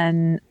Ferrell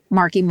and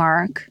Marky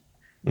Mark?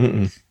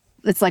 Mm-mm.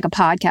 It's like a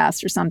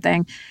podcast or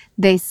something.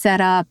 They set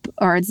up,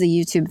 or it's a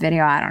YouTube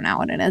video, I don't know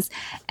what it is.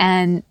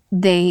 And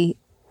they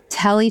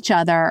tell each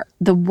other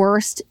the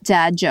worst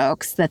dad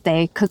jokes that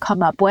they could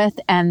come up with.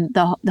 And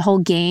the whole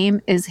game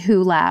is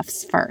who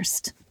laughs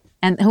first.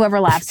 And whoever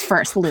laughs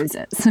first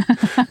loses.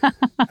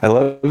 I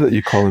love that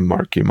you call him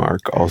Marky Mark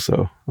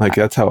also. Like,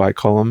 that's how I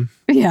call him.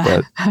 Yeah.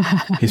 But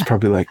he's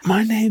probably like,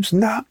 my name's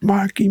not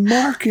Marky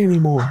Mark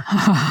anymore.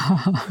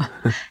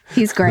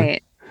 He's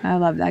great. I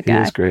love that guy.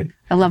 He is great.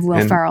 I love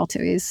Will Ferrell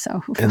too. He's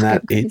so And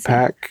that crazy.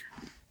 8-pack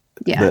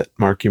Yeah. that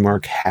Marky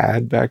Mark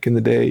had back in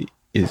the day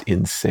is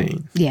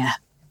insane. Yeah.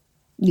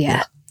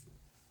 Yeah.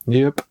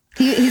 Yep.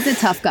 He's a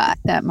tough guy,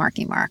 that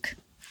Marky Mark.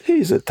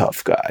 He's a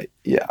tough guy.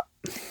 Yeah.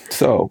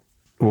 So,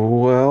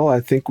 well, I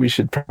think we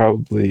should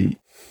probably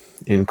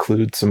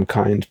include some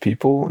kind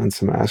people and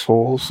some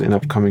assholes in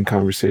upcoming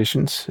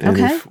conversations. And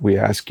Okay. if we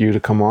ask you to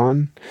come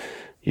on,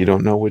 you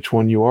don't know which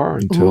one you are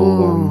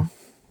until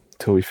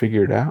we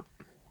figure it out.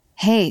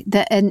 Hey,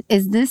 and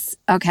is this,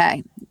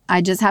 okay,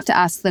 I just have to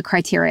ask the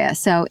criteria.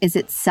 So is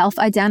it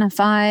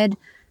self-identified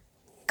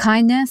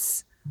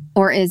kindness,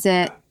 or is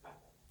it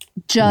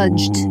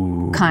judged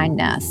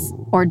kindness,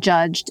 or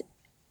judged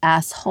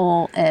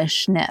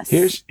asshole-ishness?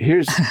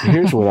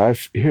 Here's what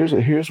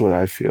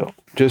I feel.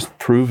 Just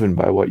proven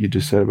by what you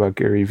just said about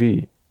Gary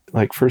Vee.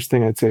 Like, first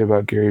thing I'd say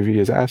about Gary Vee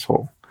is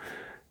asshole.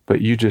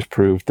 But you just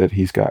proved that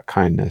he's got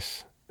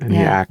kindness and he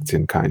acts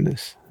in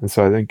kindness. And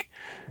so I think,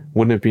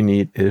 wouldn't it be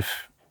neat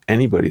if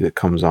anybody that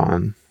comes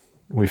on,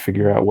 we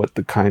figure out what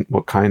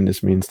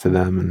kindness means to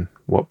them and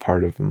what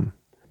part of them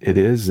it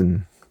is,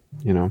 and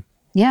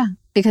Yeah,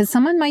 because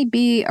someone might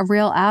be a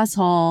real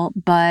asshole,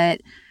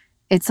 but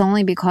it's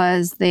only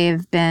because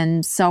they've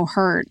been so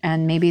hurt,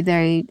 and maybe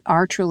they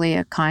are truly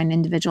a kind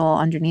individual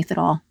underneath it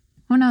all.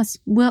 Who knows?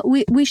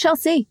 We shall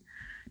see.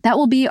 That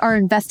will be our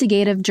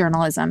investigative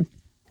journalism.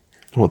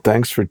 Well,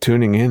 thanks for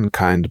tuning in,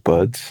 kind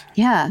buds.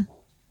 Yeah.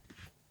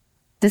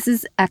 This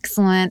is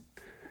excellent.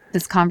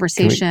 This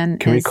conversation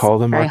Can we call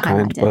them very our kind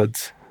high-minded.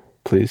 buds,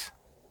 please?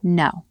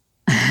 No.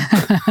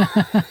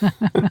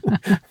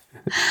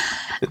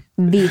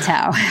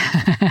 Veto.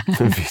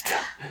 Veto.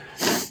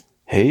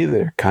 Hey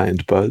there,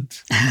 kind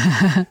buds.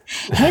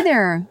 Hey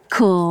there,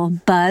 cool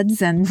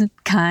buds and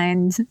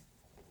kind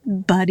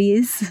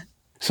buddies.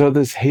 So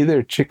this hey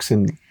there chicks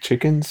and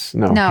chickens?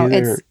 No, No,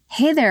 hey there. it's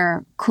hey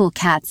there, cool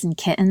cats and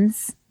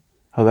kittens.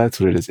 Oh,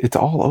 that's what it is. It's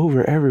all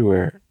over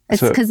everywhere.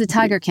 It's because of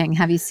Tiger King.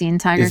 Have you seen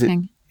Tiger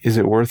King? Is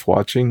it worth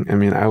watching? I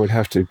mean, I would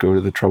have to go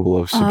to the trouble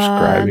of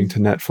subscribing to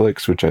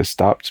Netflix, which I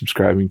stopped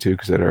subscribing to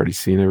because I'd already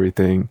seen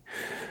everything.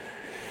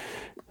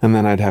 And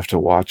then I'd have to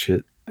watch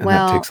it. And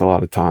that takes a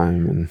lot of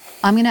time. And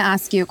I'm going to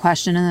ask you a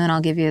question and then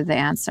I'll give you the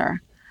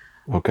answer.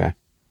 okay.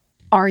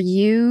 Are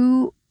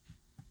you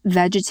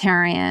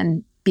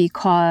vegetarian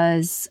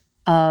because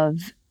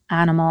of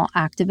animal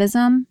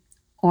activism,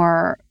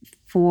 or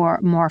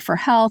more for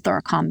health, or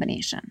a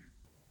combination?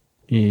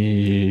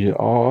 Yeah,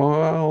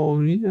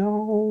 all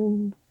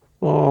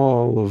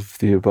of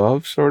the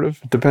above, sort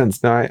of. It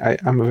depends. Now,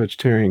 I'm a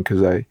vegetarian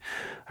because I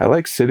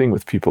like sitting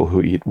with people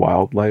who eat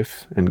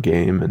wildlife and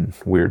game and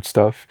weird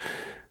stuff.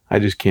 I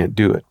just can't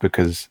do it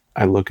because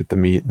I look at the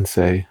meat and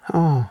say,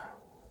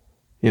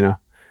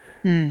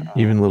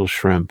 even little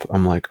shrimp.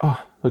 I'm like,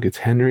 oh, look, it's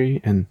Henry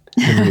and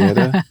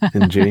Henrietta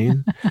and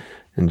Jane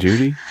and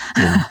Judy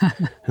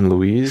and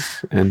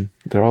Louise, and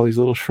they're all these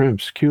little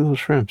shrimps, cute little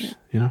shrimps.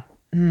 You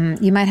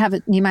might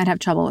have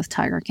trouble with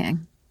Tiger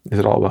King. Is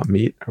it all about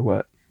meat or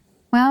what?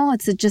 Well,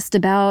 it's just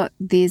about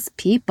these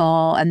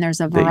people, and there's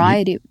a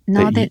variety.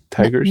 They eat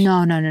tigers?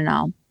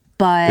 No.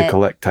 But They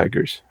collect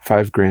tigers.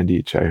 $5,000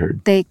 each, I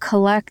heard. they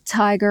collect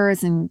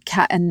tigers and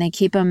they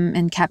keep them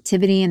in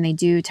captivity, and they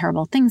do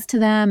terrible things to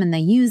them, and they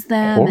use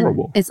them. and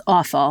Horrible. It's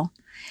awful.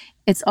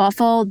 It's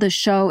awful. The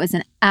show is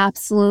an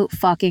absolute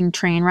fucking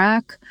train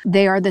wreck.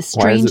 They are the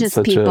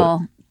strangest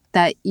people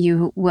that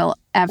you will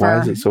ever.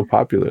 Why is it so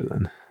popular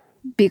then?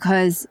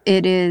 Because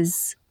it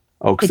is.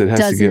 Oh, because it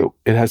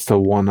has to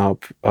one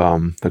up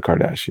the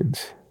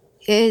Kardashians.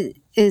 It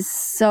is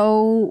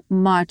so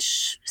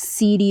much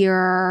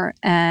seedier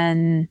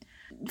and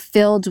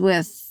filled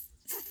with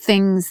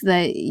things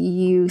that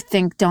you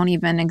think don't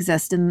even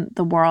exist in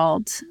the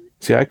world.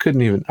 See, I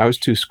was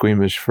too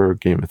squeamish for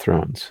Game of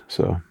Thrones.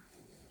 So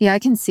Yeah, I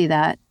can see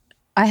that.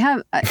 I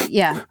have,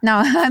 yeah.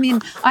 No, I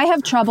mean, I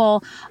have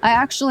trouble. I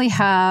actually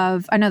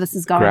have, I know this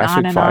is going Graphic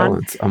on and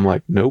violence. I'm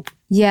like, nope.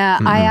 Yeah,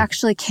 I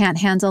actually can't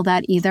handle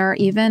that either.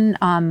 Even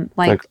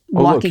like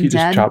oh, look, Walking he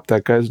Dead. just chopped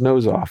that guy's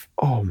nose off.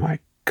 Oh my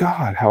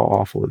God, how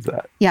awful is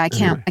that? Yeah, I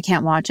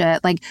can't watch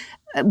it. Like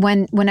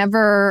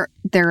whenever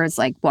there is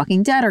like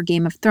Walking Dead or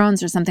Game of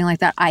Thrones or something like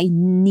that, I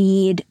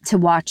need to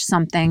watch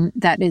something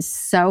that is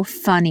so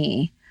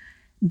funny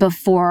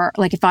before,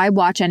 like if I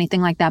watch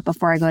anything like that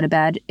before I go to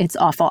bed, it's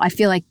awful. I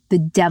feel like the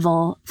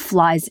devil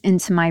flies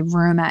into my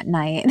room at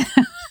night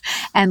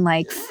and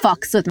like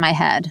fucks with my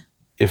head.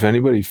 If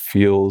anybody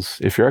feels,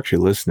 if you're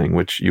actually listening,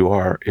 which you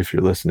are if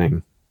you're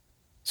listening,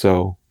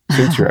 so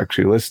since you're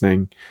actually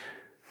listening,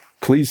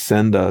 please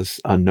send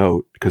us a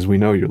note, because we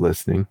know you're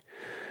listening.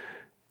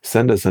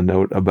 Send us a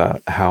note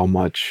about how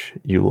much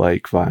you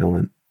like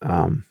violent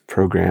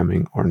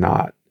programming or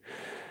not.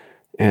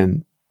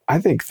 And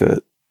I think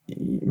that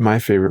my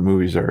favorite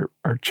movies are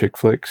chick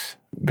flicks,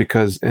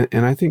 because,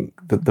 and I think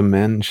that the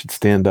men should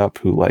stand up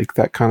who like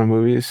that kind of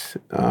movies,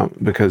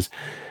 because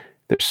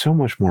they're so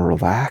much more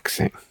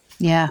relaxing.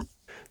 Yeah.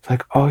 It's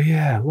like, oh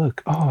yeah,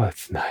 look, oh,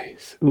 it's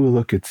nice. Ooh,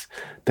 look, it's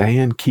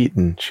Diane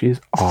Keaton.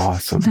 She's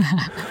awesome.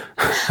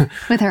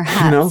 With her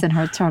hats and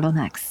her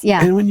turtlenecks.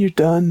 Yeah. And when you're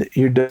done,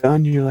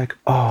 you're like,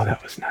 oh,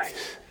 that was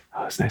nice.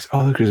 Oh, it's nice.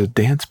 Oh, look, there's a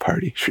dance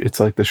party. It's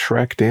like the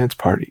Shrek dance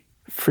party.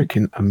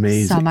 Freaking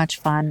amazing. So much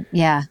fun.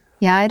 Yeah.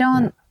 Yeah, I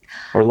don't. Yeah.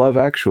 Or Love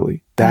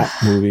Actually. That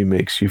movie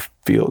makes you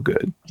feel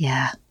good.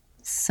 Yeah.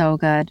 So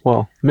good.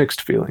 Well,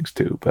 mixed feelings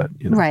too, but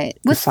you know. Right.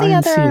 What's the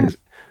other?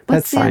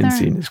 That sign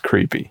scene is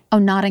creepy. Oh,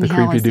 Notting Hill.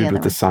 The creepy dude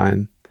with the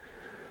sign.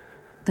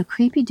 The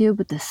creepy dude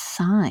with the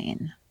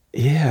sign.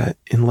 Yeah,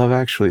 in Love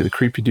Actually, the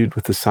creepy dude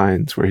with the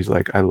signs where he's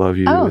like, "I love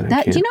you." Oh,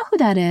 do you know who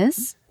that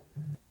is?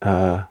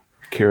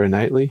 Keira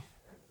Knightley.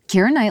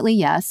 Keira Knightley,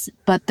 yes,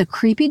 but the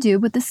creepy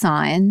dude with the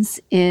signs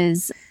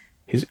is.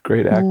 He's a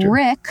great actor.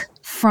 Rick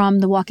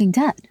from The Walking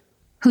Dead,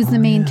 who's the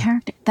main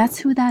character. That's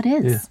who that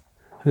is. Yeah,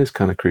 that is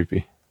kind of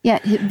creepy. Yeah,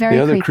 very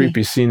The other creepy.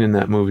 creepy scene in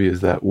that movie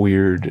is that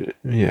weird,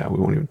 yeah, we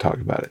won't even talk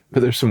about it,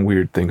 but there's some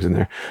weird things in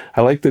there.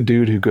 I like the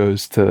dude who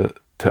goes to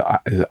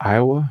is it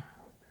Iowa?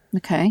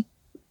 Okay.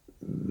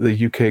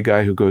 The UK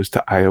guy who goes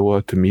to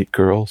Iowa to meet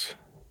girls.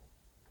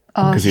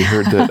 Oh, because he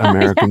heard that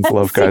Americans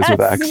love guys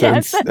with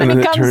accents. Yes. And then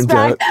it turns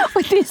out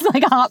with these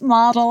like hot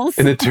models.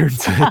 And it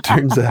turns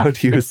out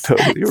he was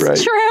totally right.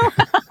 True.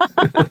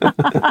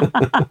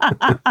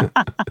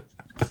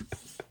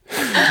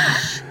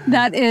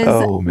 That is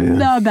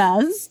the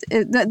best.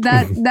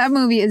 That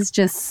movie is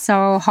just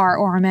so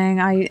heartwarming.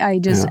 I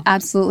just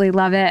absolutely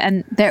love it.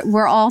 And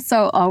we're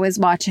also always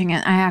watching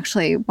it. I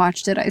actually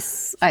watched it,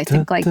 I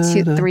think like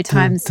 2-3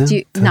 times.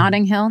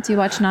 Notting Hill? Do you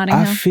watch Notting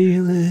Hill? I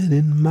feel it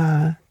in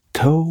my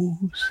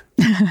toes.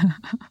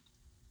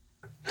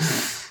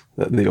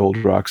 The old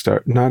rock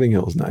star. Notting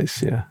Hill's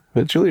nice, yeah.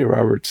 But Julia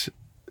Roberts,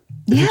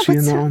 isn't she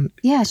in that one?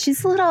 Yeah,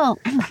 she's a little,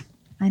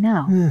 I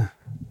know. Yeah.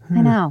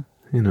 I know.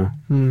 You know.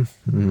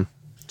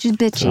 She's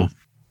bitchy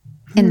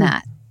in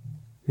that.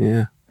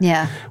 Yeah.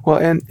 Yeah. Well,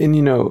 and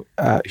you know,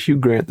 Hugh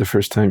Grant, the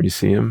first time you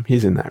see him,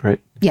 he's in that,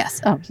 right?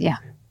 Yes. Oh, yeah.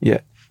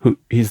 Yeah.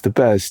 He's the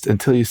best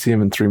until you see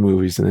him in 3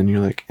 movies, and then you're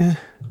like, eh.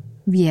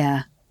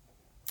 Yeah.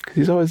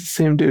 He's always the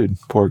same dude.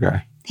 Poor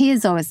guy. He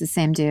is always the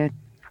same dude.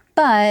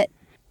 But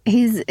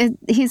he's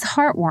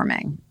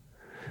heartwarming.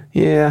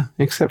 Yeah,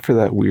 except for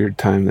that weird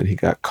time that he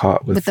got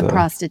caught with the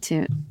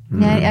prostitute.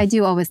 Yeah, I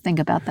do always think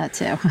about that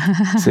too.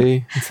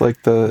 See, it's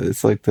like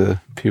the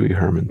Pee Wee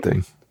Herman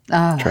thing.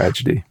 Oh,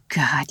 tragedy.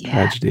 God, yeah.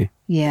 Tragedy.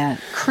 Yeah,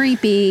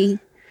 creepy.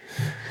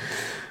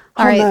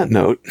 On that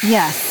note.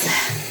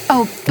 Yes.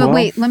 Oh, but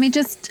wait, let me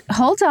just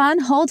hold on.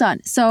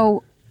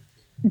 So,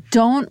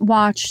 don't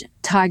watch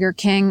Tiger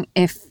King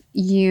if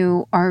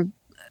you are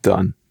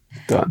done.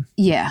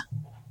 Yeah.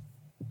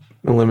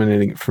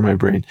 Eliminating it from my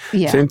brain.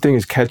 Yeah. Same thing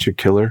as Catch a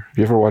Killer. Have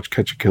you ever watched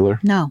Catch a Killer?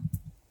 No.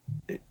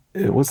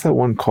 What's that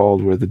one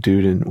called where the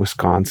dude in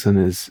Wisconsin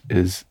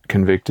is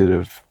convicted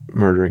of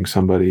murdering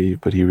somebody,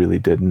 but he really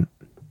didn't?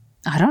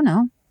 I don't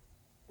know.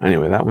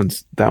 Anyway, that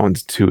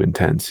one's too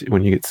intense.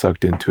 When you get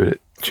sucked into it,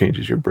 it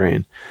changes your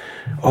brain.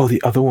 Oh,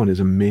 the other one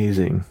is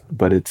amazing,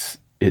 but it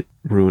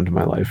ruined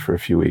my life for a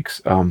few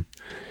weeks.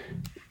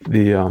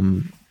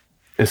 The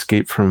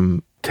Escape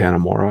from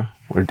Dannemora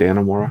or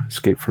Dannemora.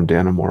 Escape from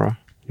Dannemora.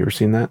 You ever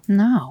seen that?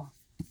 No.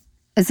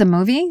 It's a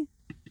movie?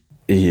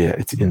 Yeah,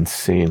 it's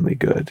insanely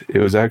good. It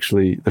was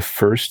actually the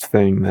first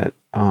thing that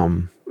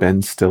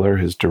Ben Stiller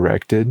has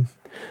directed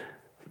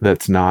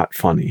that's not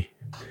funny.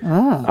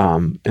 Oh.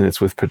 And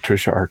it's with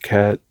Patricia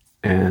Arquette,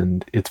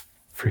 and it's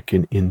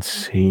freaking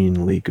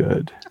insanely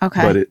good.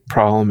 Okay. But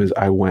problem is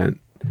I went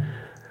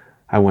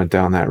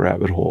down that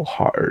rabbit hole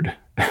hard.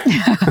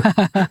 It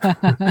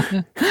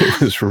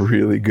was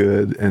really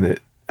good, and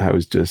it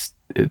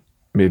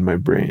made my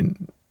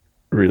brain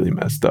really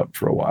messed up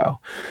for a while.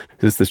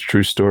 It's this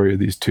true story of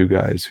these 2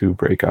 guys who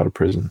break out of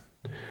prison.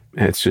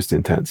 And it's just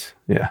intense.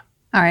 Yeah.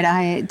 All right.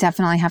 I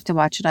definitely have to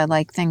watch it. I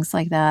like things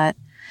like that.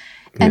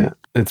 And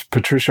it's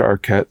Patricia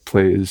Arquette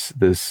plays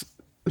this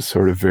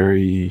sort of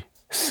very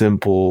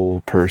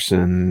simple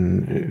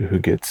person who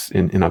gets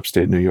in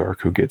upstate New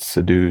York, who gets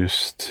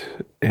seduced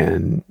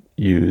and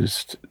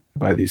used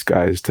by these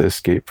guys to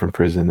escape from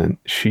prison. And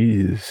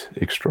she's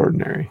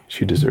extraordinary.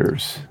 She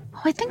deserves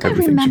Oh, I think I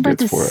everything she remember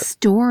gets this for it.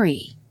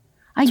 story.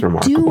 It's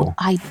remarkable.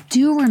 I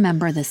do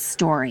remember this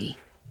story.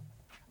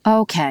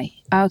 Okay.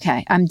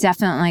 I'm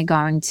definitely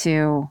going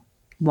to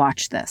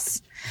watch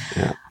this.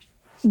 Yeah.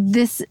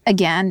 This,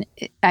 again,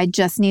 I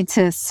just need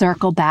to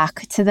circle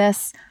back to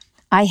this.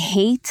 I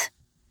hate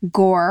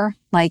gore,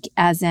 like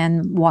as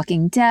in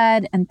Walking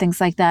Dead and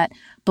things like that.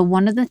 But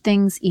one of the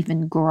things,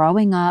 even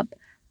growing up,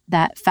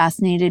 that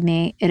fascinated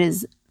me, it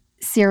is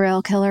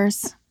serial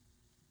killers.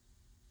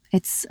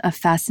 It's a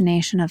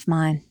fascination of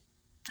mine.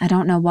 I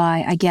don't know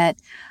why. I get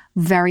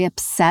very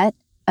upset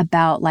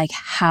about like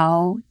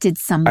how did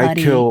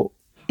somebody...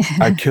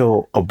 I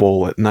kill a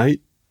bowl at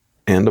night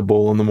and a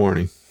bowl in the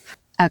morning.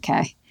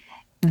 Okay.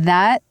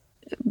 That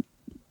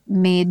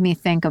made me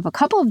think of a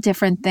couple of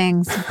different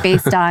things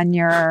based on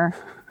your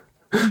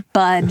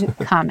bud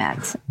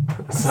comment.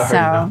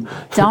 Sorry,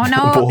 don't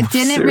know,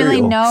 didn't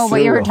really know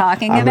what you were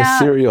talking about. I'm a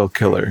serial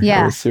killer.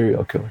 Yeah. I'm a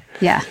serial killer.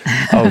 Yeah.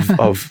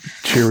 of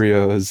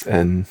Cheerios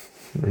and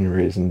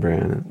Raisin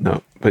Bran.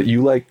 No, but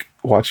you like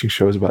watching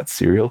shows about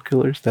serial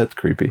killers? That's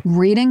creepy.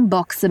 Reading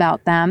books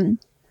about them.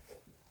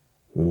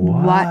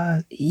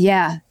 What?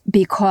 Yeah,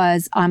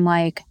 because I'm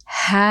like,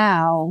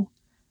 how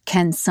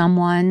can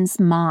someone's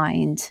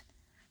mind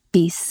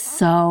be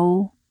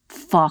so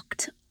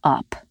fucked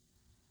up?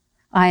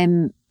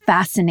 I'm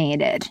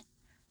fascinated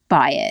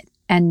by it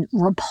and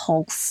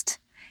repulsed.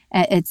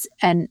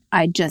 And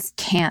I just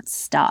can't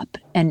stop.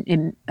 And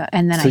then So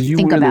I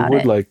think really about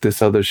would it. like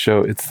this other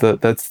show.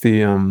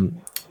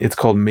 It's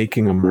called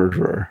Making a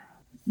Murderer.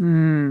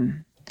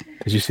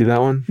 Did you see that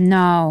one?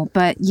 No,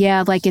 but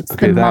yeah, like it's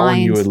Okay, the that one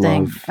you mind would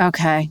thing. love.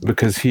 Okay.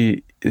 Because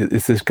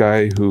it's this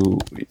guy who,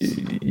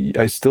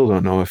 I still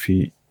don't know if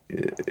he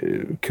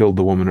killed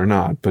the woman or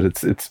not, but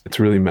it's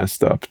really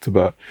messed up. It's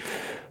about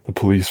the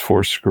police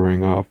force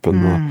screwing up,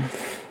 and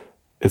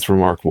it's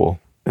remarkable.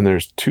 And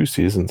there's 2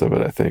 seasons of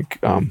it, I think.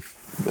 And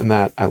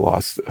that I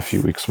lost a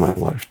few weeks of my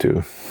life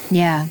too.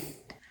 Yeah.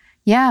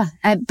 Yeah.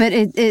 But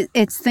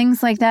it's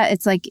things like that.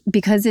 It's like,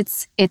 because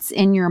it's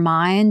in your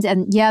mind,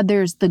 and yeah,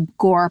 there's the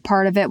gore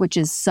part of it, which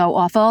is so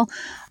awful.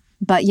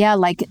 But yeah,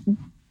 like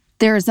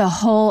there's a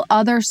whole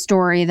other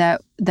story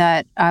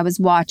that I was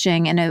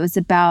watching, and it was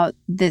about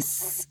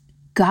this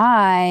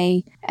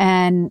guy,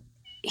 and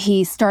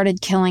he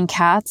started killing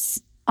cats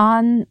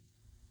online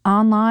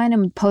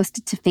and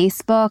posted to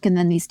Facebook, and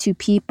then these 2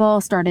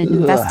 people started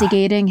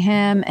investigating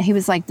him. He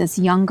was like this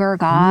younger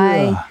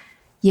guy. Ugh.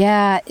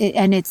 Yeah, it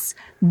is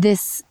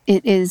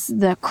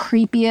the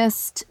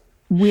creepiest,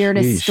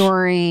 weirdest Sheesh.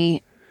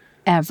 story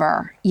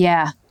ever.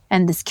 Yeah,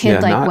 and this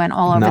kid went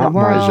all over the Not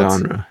world. my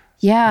genre.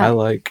 Yeah,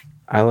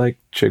 I like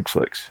chick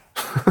flicks.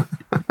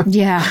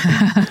 yeah.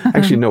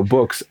 Actually, no,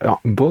 books.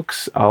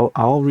 Books.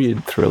 I'll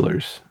read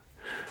thrillers,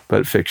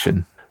 but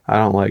fiction. I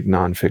don't like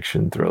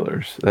nonfiction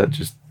thrillers. That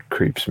just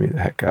creeps me the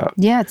heck out.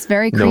 Yeah, it's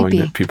very Knowing creepy.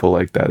 that people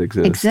like that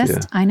exist. Yeah.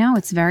 I know,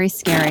 it's very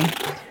scary.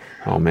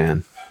 Oh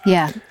man.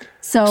 Yeah.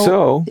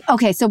 So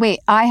okay, so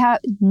wait, I have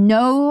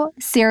no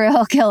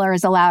serial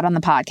killers allowed on the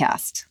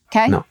podcast.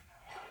 Okay? No.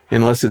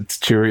 Unless it's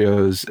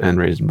Cheerios and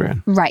Raisin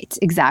Bran. Right,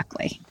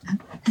 exactly.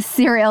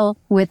 Cereal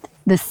with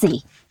the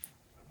C.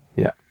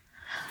 Yeah.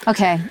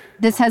 Okay,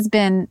 this has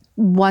been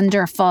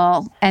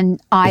wonderful and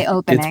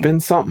eye-opening. It's been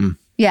something.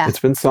 Yeah. It's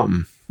been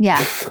something.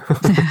 Yeah.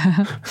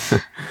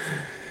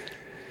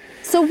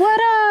 So what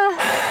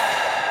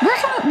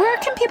where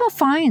can people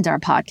find our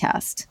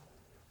podcast?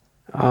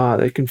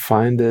 They can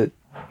find it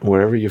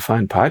wherever you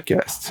find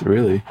podcasts,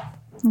 really.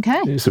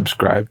 Okay. You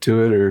subscribe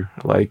to it or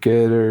like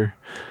it, or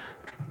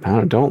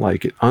don't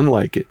like it.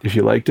 Unlike it. If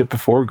you liked it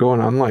before, go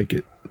and unlike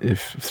it.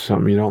 If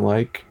something you don't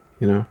like,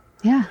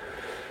 Yeah.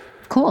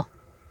 Cool.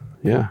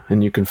 Yeah.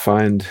 And you can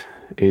find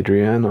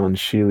Adrienne on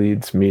She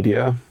Leads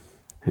Media,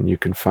 and you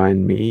can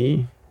find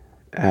me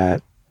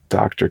at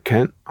Dr.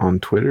 Kent on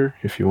Twitter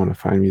if you want to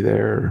find me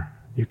there. Or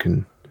you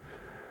can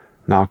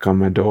knock on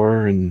my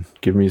door and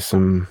give me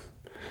some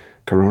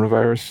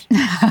coronavirus.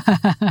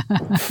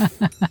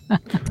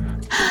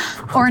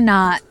 Or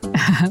not.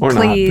 Or Please.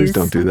 not. Please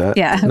don't do that.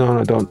 Yeah.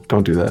 No,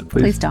 don't do that.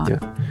 Please don't. Yeah.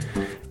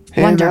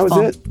 And Wonderful.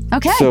 that was it.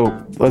 Okay.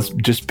 So let's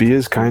just be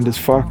as kind as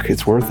fuck.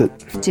 It's worth it.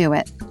 Do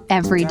it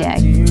every day.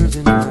 Tears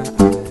in my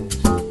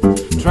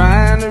eyes,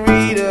 trying to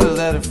read a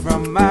letter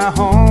from my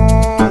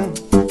home.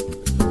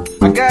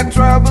 I got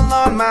trouble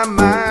on my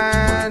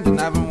mind, and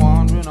I've